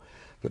Show,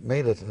 that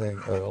made a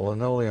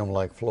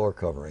linoleum-like floor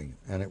covering,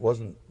 and it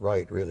wasn't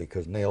right really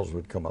because nails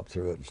would come up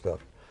through it and stuff.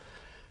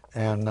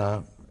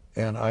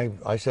 And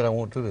I said, I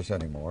won't do this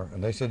anymore.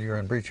 And they said, you're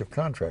in breach of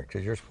contract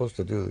because you're supposed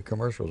to do the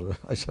commercials.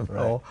 I said,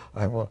 no,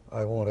 I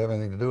won't have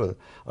anything to do with it.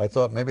 I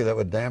thought maybe that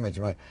would damage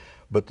my,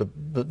 but the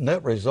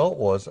net result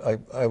was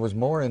I was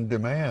more in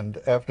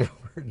demand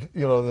afterward,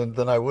 you know,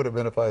 than I would have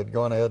been if I had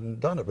gone ahead and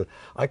done it. But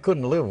I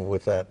couldn't live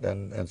with that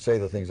and say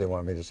the things they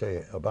wanted me to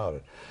say about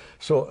it.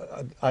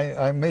 So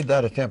I made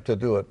that attempt to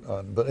do it,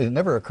 but it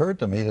never occurred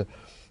to me to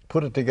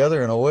put it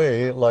together in a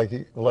way like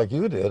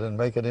you did and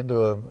make it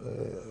into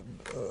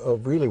a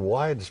really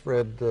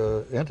widespread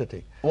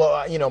entity.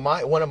 Well, you know,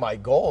 one of my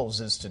goals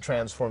is to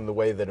transform the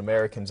way that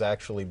Americans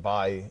actually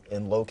buy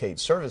and locate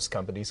service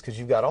companies, because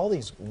you've got all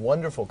these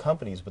wonderful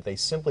companies, but they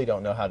simply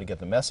don't know how to get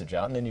the message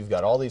out. And then you've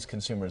got all these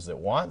consumers that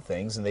want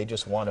things, and they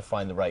just want to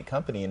find the right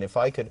company. And if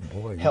I could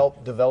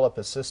help develop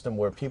a system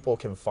where people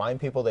can find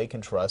people they can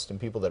trust and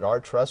people that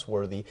are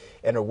trustworthy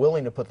and are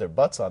willing to put their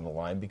butts on the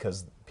line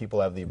because people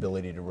have the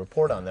ability to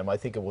report on them, I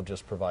think it will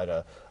just provide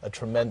a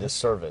tremendous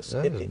service.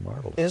 That is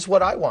marvelous. It is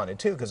what I wanted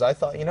too, because I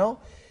thought, you know,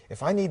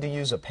 if I need to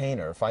use a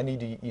painter, if I need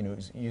to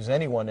use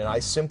anyone, and I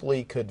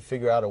simply could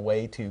figure out a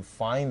way to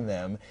find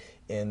them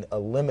and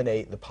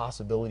eliminate the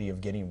possibility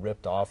of getting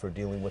ripped off or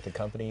dealing with a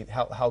company,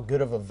 how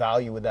good of a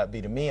value would that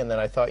be to me? And then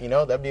I thought,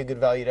 that'd be a good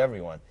value to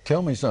everyone.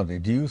 Tell me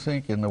something. Do you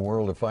think in the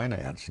world of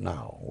finance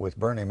now, with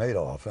Bernie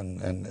Madoff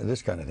and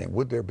this kind of thing,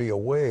 would there be a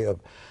way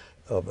of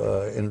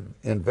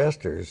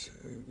investors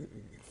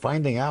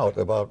finding out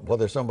about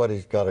whether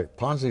somebody's got a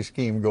Ponzi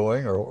scheme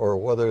going, or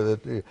whether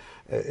that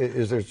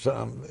is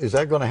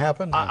that going to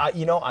happen?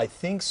 I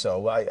think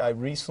so. I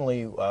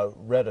recently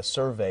read a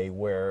survey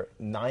where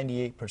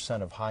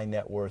 98% of high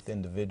net worth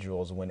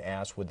individuals, when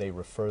asked would they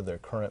refer their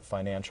current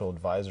financial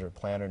advisor or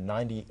planner,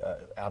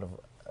 out of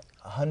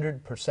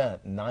 100%,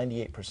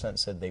 98%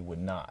 said they would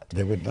not.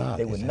 They would not.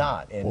 They would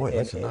not.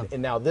 And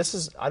now this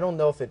is, I don't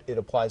know if it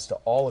applies to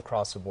all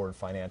across the board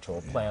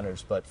financial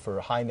planners, but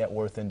for high net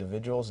worth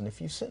individuals, and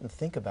if you sit and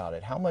think about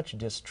it, how much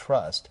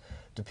distrust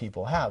do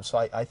people have? So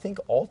I think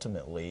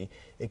ultimately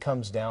it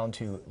comes down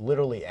to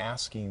literally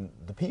asking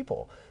the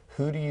people,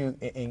 who do you,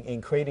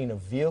 in creating a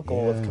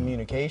vehicle of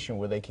communication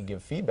where they can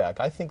give feedback.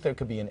 I think there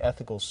could be an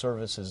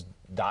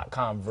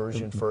ethicalservices.com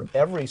version for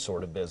every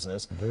sort of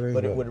business,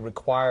 but it would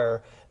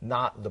require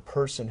not the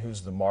person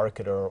who's the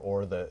marketer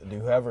or the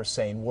whoever's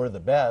saying we're the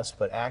best,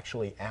 but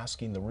actually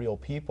asking the real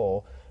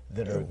people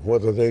that are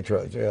whether they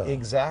trust. Yeah,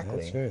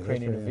 exactly,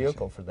 creating a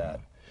vehicle for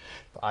that.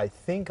 I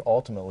think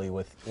ultimately,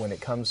 when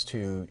it comes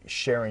to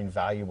sharing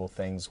valuable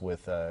things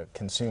with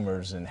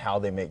consumers and how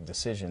they make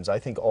decisions, I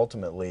think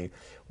ultimately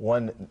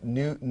one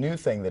new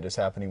thing that is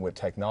happening with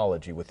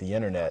technology, with the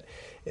internet,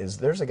 is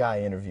there's a guy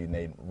I interviewed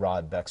named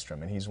Rod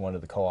Beckstrom, and he's one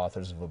of the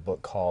co-authors of a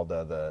book called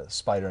The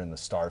Spider and the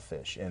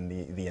Starfish.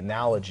 And the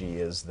analogy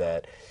is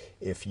that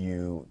if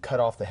you cut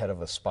off the head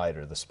of a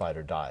spider, the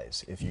spider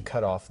dies. If you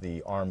cut off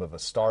the arm of a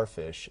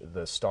starfish,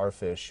 the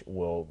starfish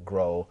will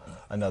grow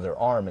another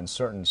arm, and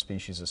certain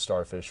species of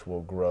starfish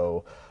will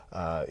grow,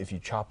 if you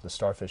chop the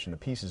starfish into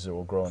pieces, it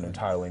will grow an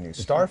entirely new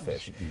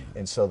starfish.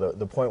 And so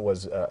the point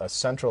was a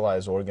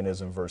centralized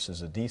organism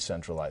versus a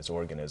decentralized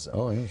organism.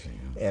 Oh, interesting.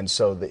 And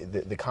so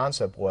the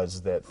concept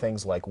was that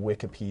things like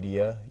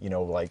Wikipedia,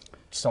 like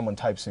someone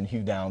types in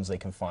Hugh Downs, they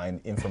can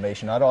find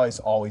information, not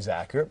always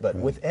accurate, but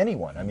with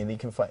anyone. I mean, they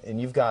can find, and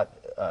you've got,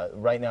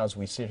 right now as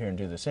we sit here and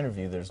do this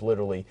interview, there's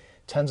literally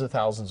tens of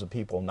thousands of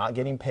people not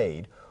getting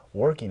paid,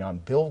 working on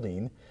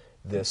building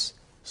this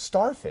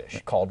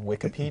starfish called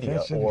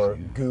Wikipedia, or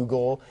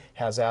Google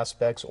has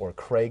aspects, or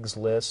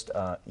Craigslist,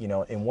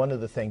 and one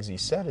of the things he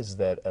said is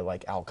that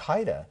like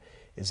Al-Qaeda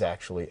is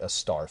actually a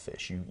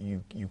starfish.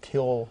 You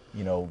kill,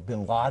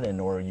 bin Laden,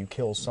 or you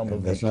kill some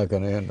of the... That's not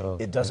going to end.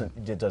 It doesn't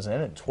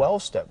end.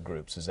 12-step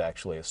groups is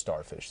actually a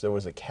starfish. There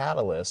was a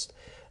catalyst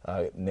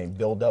named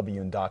Bill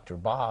W. and Dr.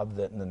 Bob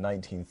that in the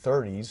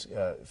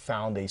 1930s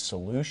found a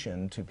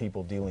solution to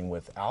people dealing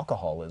with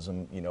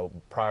alcoholism.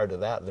 Prior to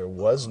that, there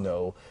was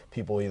no,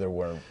 people either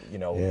were,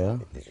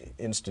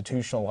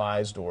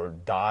 institutionalized or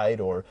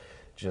died or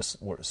just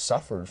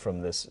suffered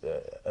from this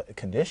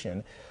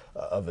condition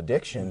of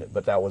addiction,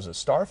 but that was a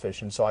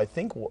starfish. And so I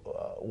think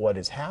what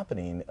is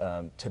happening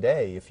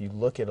today, if you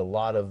look at a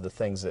lot of the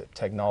things that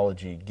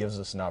technology gives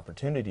us an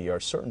opportunity,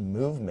 are certain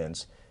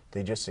movements,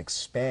 they just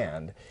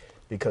expand,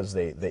 because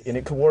and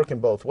it could work in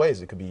both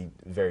ways. It could be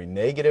a very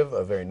negative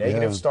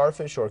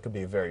starfish, or it could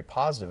be a very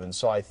positive. And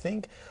so I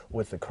think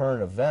with the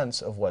current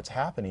events of what's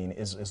happening,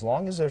 is as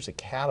long as there's a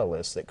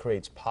catalyst that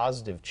creates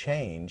positive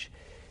change,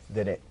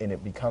 that it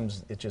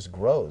just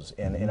grows.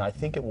 And I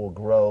think it will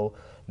grow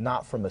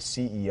not from a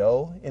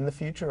CEO in the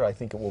future. I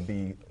think it will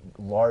be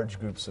large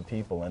groups of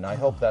people, and I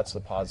hope that's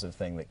the positive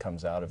thing that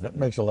comes out of it. That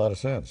makes a lot of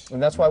sense.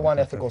 And that's why I want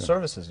ethical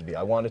services to be.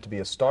 I want it to be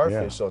a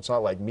starfish, so it's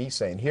not like me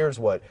saying, here's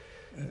what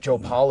Joe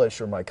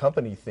Polish or my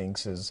company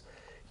thinks is,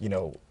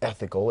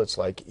 ethical. It's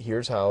like,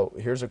 here's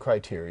a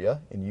criteria,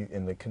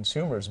 and the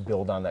consumers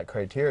build on that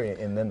criteria,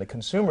 and then the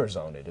consumers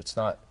own it. It's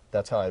not.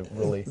 That's how I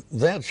really...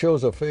 That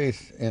shows a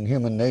faith in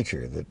human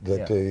nature that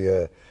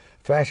the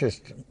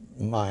fascist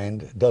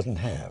mind doesn't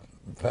have.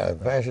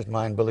 Fascist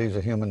mind believes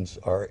that humans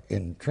are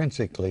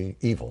intrinsically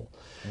evil,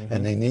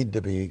 and they need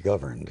to be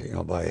governed,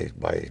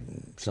 by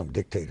some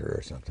dictator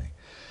or something.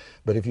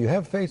 But if you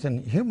have faith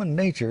in human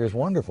nature, is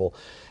wonderful,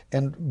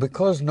 and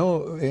because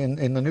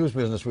in the news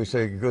business we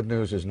say good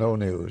news is no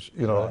news,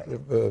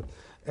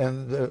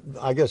 and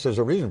I guess there's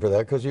a reason for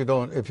that, because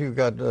if you've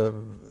got a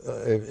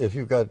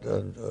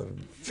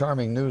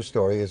charming news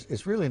story,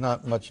 it's really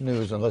not much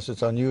news unless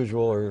it's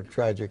unusual or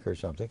tragic or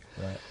something.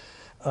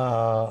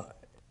 Right.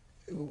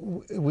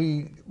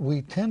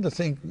 We tend to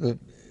think that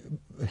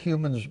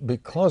humans,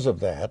 because of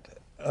that,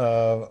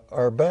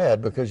 are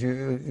bad, because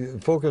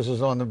it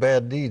focuses on the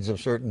bad deeds of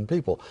certain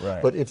people.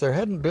 Right. But if there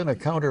hadn't been a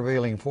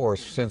countervailing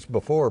force since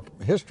before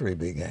history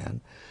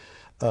began,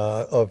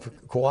 of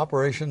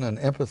cooperation and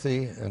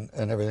empathy and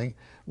everything,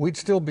 we'd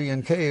still be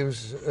in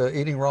caves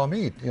eating raw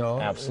meat,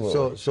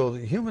 Absolutely. So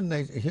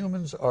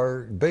humans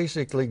are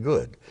basically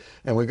good,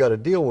 and we've got to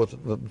deal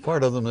with the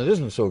part of them that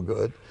isn't so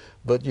good,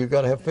 but you've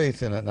got to have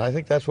faith in it. And I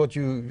think that's what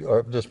you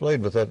are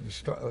displayed with that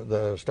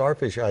the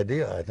starfish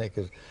idea, I think,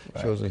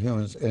 shows the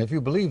humans. And if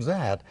you believe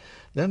that,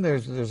 then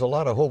there's a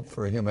lot of hope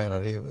for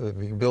humanity if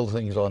you build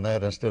things on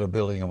that instead of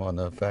building them on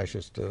the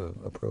fascist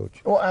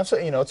approach. Well,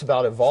 absolutely. You know, it's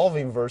about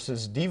evolving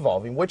versus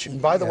devolving, which,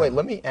 by the way,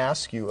 let me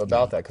ask you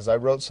about that, because I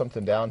wrote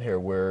something down here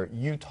where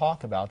you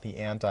talk about the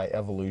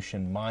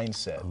anti-evolution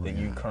mindset that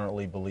you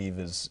currently believe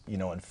is, you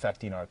know,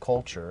 infecting our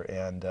culture.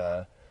 And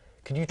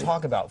could you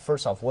talk about,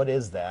 first off, what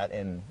is that?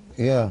 And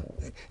yeah,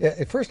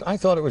 at first I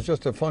thought it was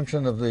just a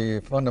function of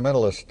the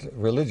fundamentalist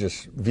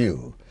religious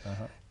view.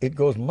 It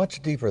goes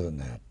much deeper than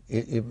that.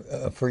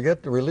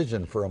 Forget the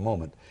religion for a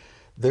moment.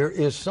 There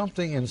is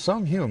something in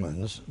some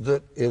humans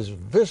that is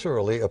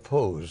viscerally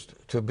opposed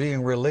to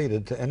being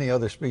related to any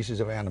other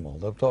species of animal.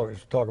 They'll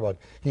talk about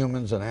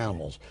humans and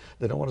animals.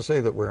 They don't want to say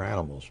that we're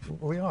animals.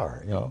 We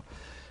are, you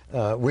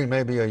know. We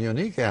may be a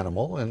unique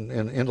animal in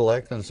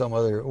intellect and some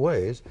other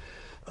ways.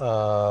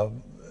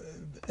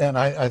 And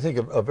I think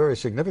a very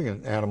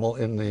significant animal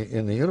in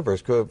the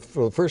universe. For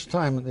the first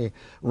time, the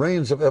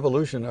reins of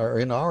evolution are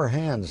in our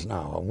hands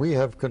now. We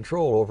have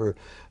control over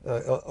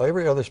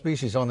every other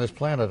species on this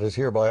planet is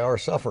here by our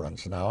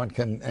sufferance now, and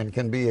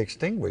can be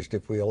extinguished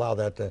if we allow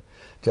that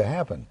to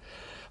happen.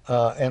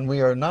 And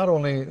we are not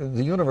only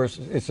the universe.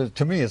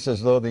 To me, it's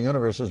as though the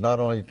universe is not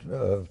only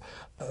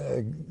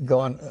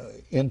gone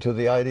into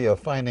the idea of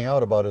finding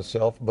out about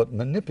itself, but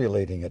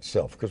manipulating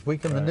itself, because we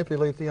can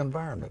manipulate the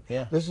environment.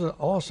 Yeah. This is an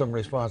awesome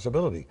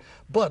responsibility,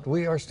 but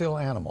we are still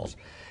animals.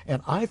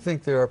 And I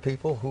think there are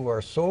people who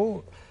are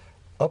so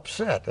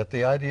upset at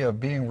the idea of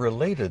being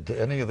related to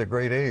any of the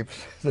great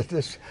apes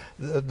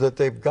that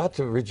they've got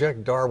to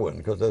reject Darwin,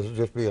 because this would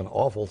just be an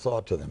awful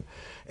thought to them.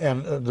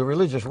 And the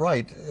religious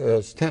right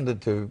has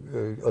tended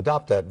to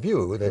adopt that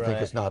view. They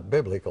think it's not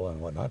biblical and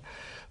whatnot.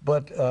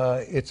 But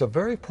it's a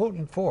very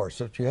potent force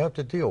that you have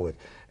to deal with.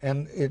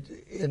 And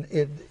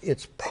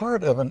it's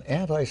part of an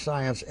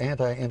anti-science,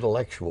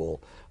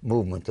 anti-intellectual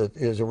movement that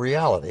is a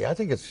reality. I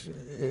think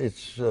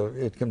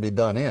it can be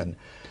done in.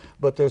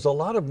 But there's a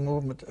lot of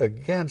movement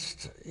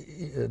against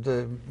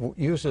the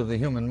use of the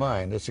human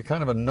mind. It's a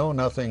kind of a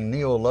know-nothing,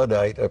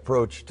 neo-Luddite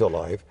approach to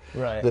life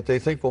that they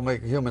think will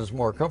make humans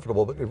more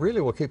comfortable, but it really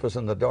will keep us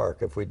in the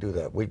dark if we do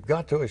that. We've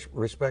got to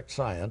respect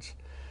science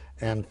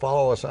and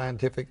follow a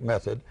scientific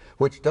method,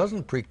 which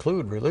doesn't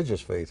preclude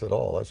religious faith at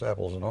all. That's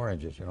apples and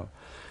oranges, you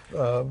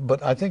know.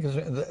 But I think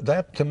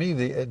that, to me,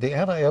 the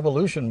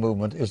anti-evolution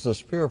movement is the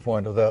spear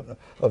point of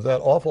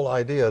that awful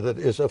idea that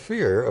is a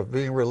fear of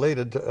being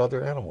related to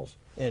other animals.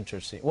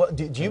 Interesting. Well,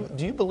 do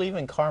you believe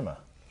in karma?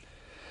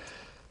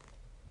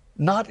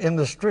 Not in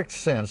the strict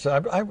sense.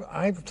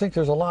 I think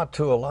there's a lot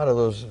of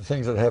those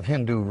things that have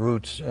Hindu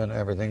roots and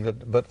everything.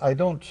 But I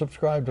don't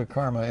subscribe to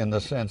karma in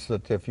the sense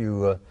that if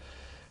you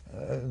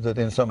that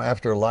in some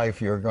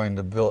afterlife you're going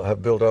to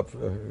have built up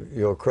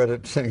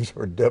credit things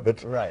or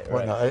debit. Right.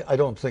 I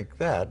don't think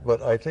that,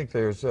 but I think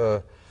there's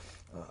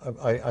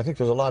I think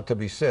there's a lot to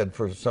be said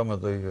for some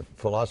of the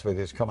philosophy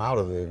that's come out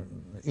of the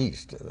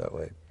East that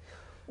way.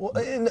 Well,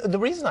 and the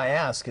reason I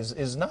ask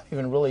is not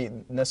even really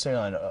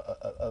necessarily on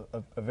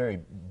a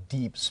very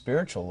deep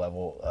spiritual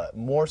level.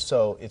 More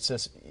so, it's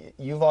just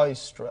you've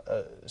always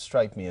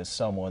strike me as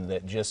someone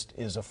that just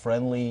is a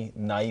friendly,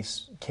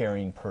 nice,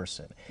 caring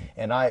person.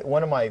 And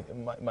one of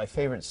my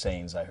favorite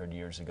sayings I heard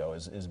years ago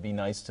is be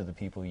nice to the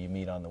people you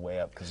meet on the way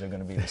up, because they're going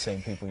to be the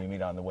same people you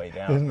meet on the way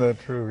down. Isn't that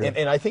true? Yeah.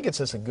 And I think it's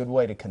just a good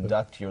way to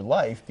conduct your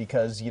life,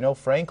 because, you know,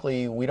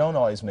 frankly, we don't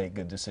always make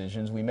good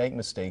decisions. We make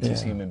mistakes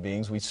as human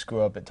beings. We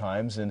screw up at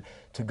times. And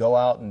to go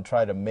out and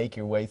try to make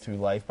your way through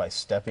life by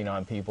stepping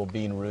on people,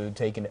 being rude,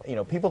 taking, you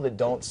know, people that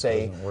don't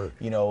say,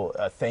 you know,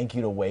 thank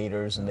you to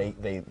waiters, and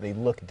they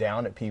look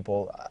down at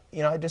people.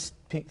 You know, I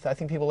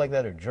think people like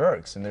that are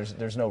jerks, and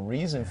there's no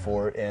reason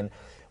for it. And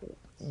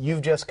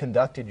you've just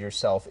conducted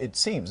yourself, it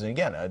seems, and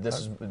again,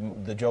 this is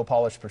the Joe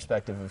Polish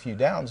perspective of Hugh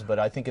Downs, but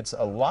I think it's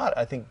a lot.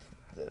 I think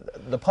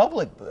the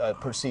public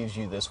perceives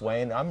you this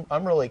way, and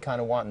I'm really kind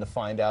of wanting to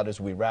find out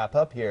as we wrap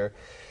up here,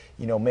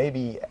 you know,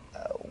 maybe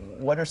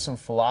what are some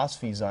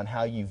philosophies on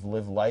how you've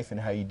lived life and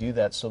how you do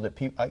that, so that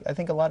people, I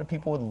think a lot of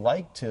people would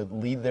like to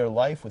lead their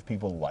life with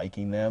people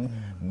liking them,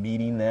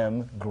 meeting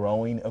them,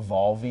 growing,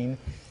 evolving.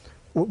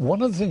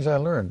 One of the things I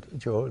learned,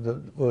 Joe,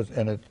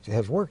 and it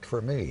has worked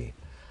for me,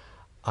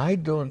 I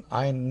can't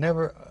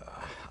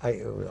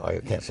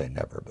say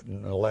never, but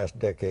in the last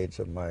decades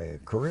of my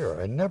career,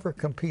 I never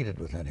competed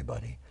with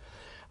anybody.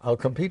 I'll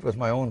compete with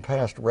my own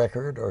past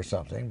record or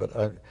something,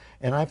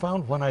 and I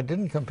found when I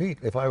didn't compete,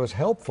 if I was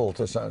helpful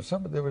to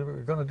somebody, they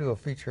were going to do a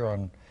feature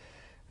on,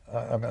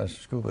 I'm a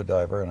scuba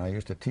diver, and I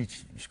used to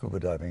teach scuba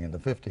diving in the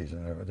 50s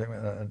and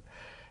everything,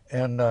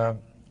 and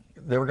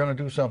they were going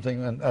to do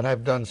something, and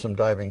I've done some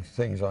diving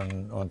things on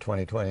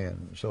 2020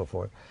 and so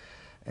forth,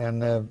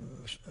 and I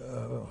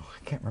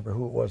can't remember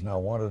who it was now,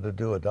 wanted to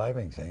do a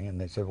diving thing, and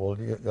they said, well,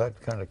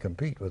 that kind of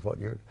compete with what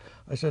you're,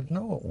 I said,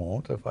 no, it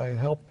won't, if I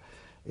help.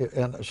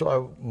 And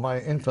so my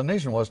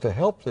inclination was to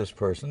help this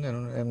person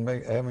and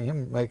having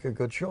him make a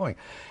good showing.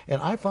 And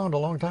I found a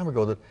long time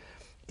ago that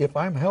if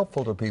I'm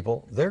helpful to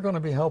people, they're going to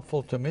be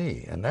helpful to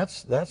me, and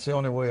that's the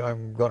only way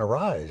I'm going to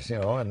rise, you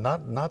know, and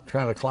not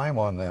trying to climb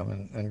on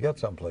them and get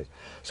someplace.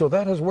 So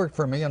that has worked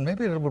for me, and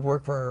maybe it would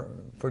work for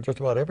just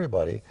about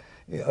everybody.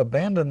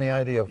 Abandon the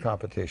idea of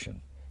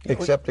competition,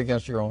 except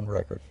against your own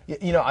record.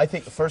 You know, I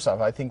think, first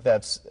off, I think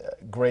that's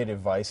great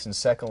advice. And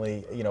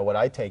secondly, you know, what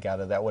I take out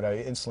of that, what I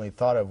instantly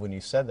thought of when you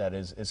said that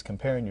is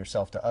comparing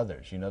yourself to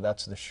others. You know,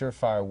 that's the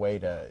surefire way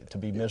to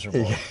be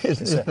miserable.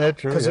 Isn't that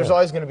true? Because there's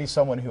always going to be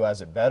someone who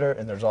has it better,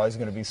 and there's always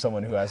going to be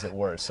someone who has it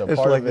worse. So it's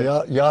part like of it,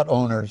 the yacht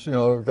owners. You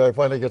know, a guy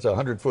finally gets a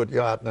 100-foot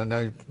yacht, and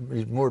then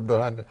he's moored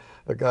behind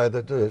a guy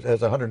that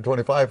has a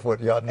 125-foot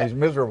yacht, and he's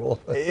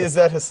miserable. Is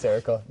that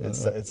hysterical?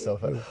 It's so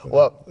funny.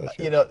 Well,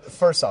 you know,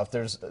 first off,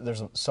 there's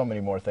so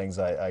many more things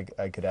I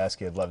could ask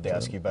you. I'd love to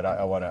ask you, but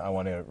I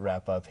want to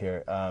wrap up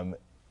here.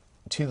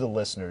 To the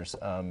listeners,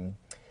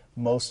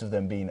 most of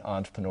them being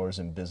entrepreneurs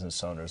and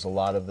business owners, a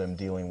lot of them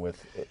dealing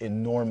with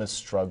enormous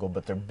struggle,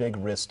 but they're big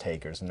risk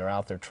takers, and they're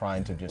out there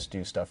trying to just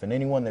do stuff. And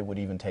anyone that would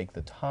even take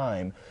the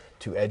time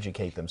to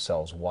educate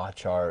themselves,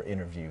 watch our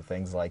interview,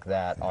 things like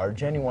that, are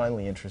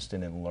genuinely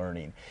interested in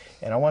learning.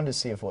 And I wanted to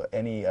see if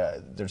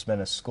there's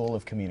been a school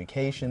of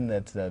communication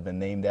that's been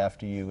named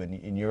after you,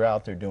 and you're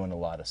out there doing a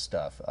lot of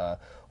stuff.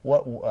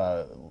 What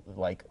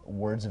like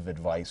words of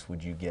advice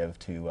would you give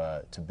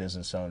to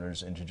business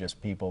owners and to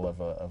just people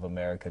of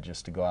America,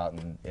 just to go out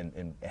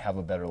and have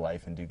a better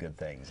life and do good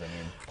things? I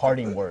mean,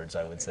 parting words,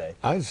 I would say.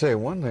 I'd say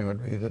one thing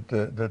would be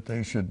that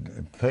they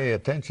should pay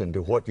attention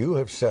to what you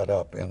have set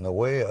up in the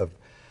way of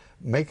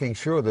making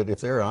sure that if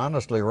they're an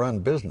honestly run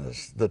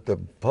business, that the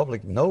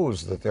public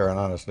knows that they're an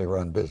honestly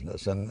run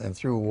business, and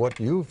through what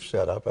you've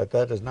set up,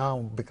 that has now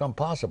become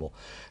possible.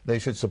 They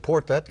should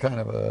support that kind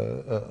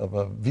of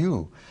a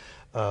view.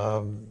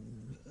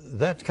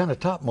 That's kind of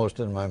topmost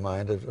in my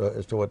mind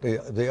as to what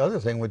the other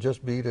thing would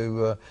just be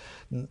to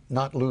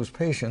not lose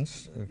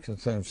patience.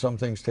 Some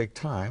things take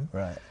time,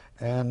 right?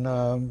 And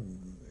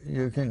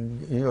you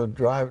can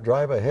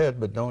drive ahead,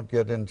 but don't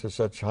get into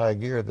such high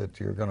gear that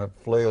you're going to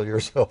flail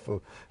yourself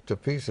to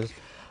pieces.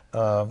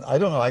 I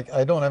don't know.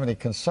 I don't have any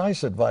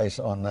concise advice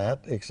on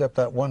that, except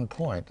that one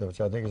point, which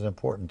I think is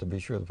important, to be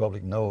sure the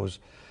public knows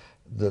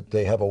that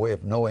they have a way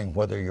of knowing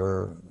whether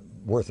you're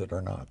worth it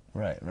or not.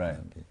 Right, right.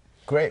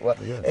 Great. Well,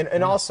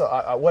 and also,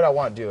 what I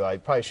want to do, I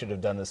probably should have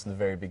done this in the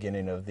very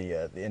beginning of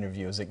the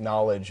interview, is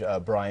acknowledge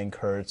Brian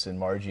Kurtz and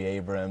Margie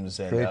Abrams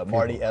and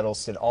Marty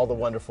Edelston, all the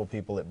wonderful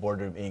people at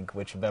Boardroom Inc.,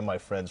 which have been my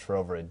friends for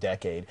over a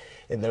decade.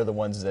 And they're the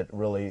ones that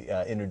really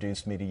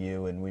introduced me to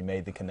you, and we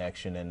made the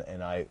connection.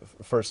 And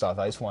first off,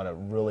 I just want to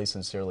really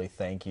sincerely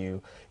thank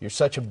you. You're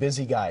such a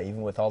busy guy,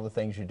 even with all the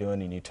things you're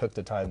doing, and you took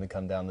the time to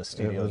come down to the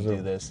studio and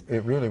do this.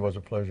 It really was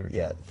a pleasure.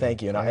 Yeah,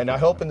 thank you. And I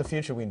hope in the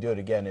future we can do it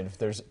again. And if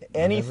there's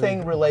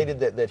anything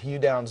related that Hugh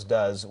Downs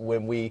does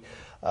when we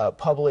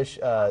publish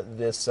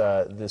this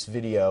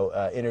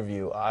video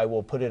interview, I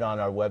will put it on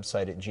our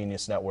website at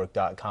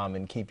geniusnetwork.com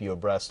and keep you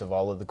abreast of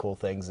all of the cool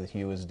things that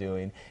Hugh is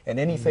doing. And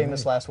any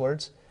famous last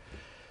words?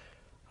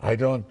 I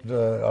don't,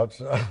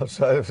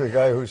 outside of the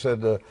guy who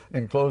said,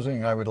 in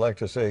closing, I would like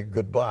to say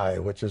goodbye,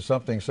 which is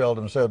something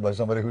seldom said by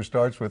somebody who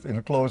starts with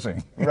in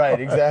closing. Right,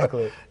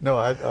 exactly. No,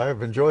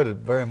 I've enjoyed it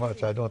very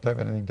much. I don't have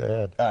anything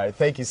to add. All right,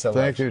 thank you so much.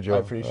 Thank you, Joe. I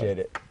appreciate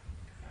it.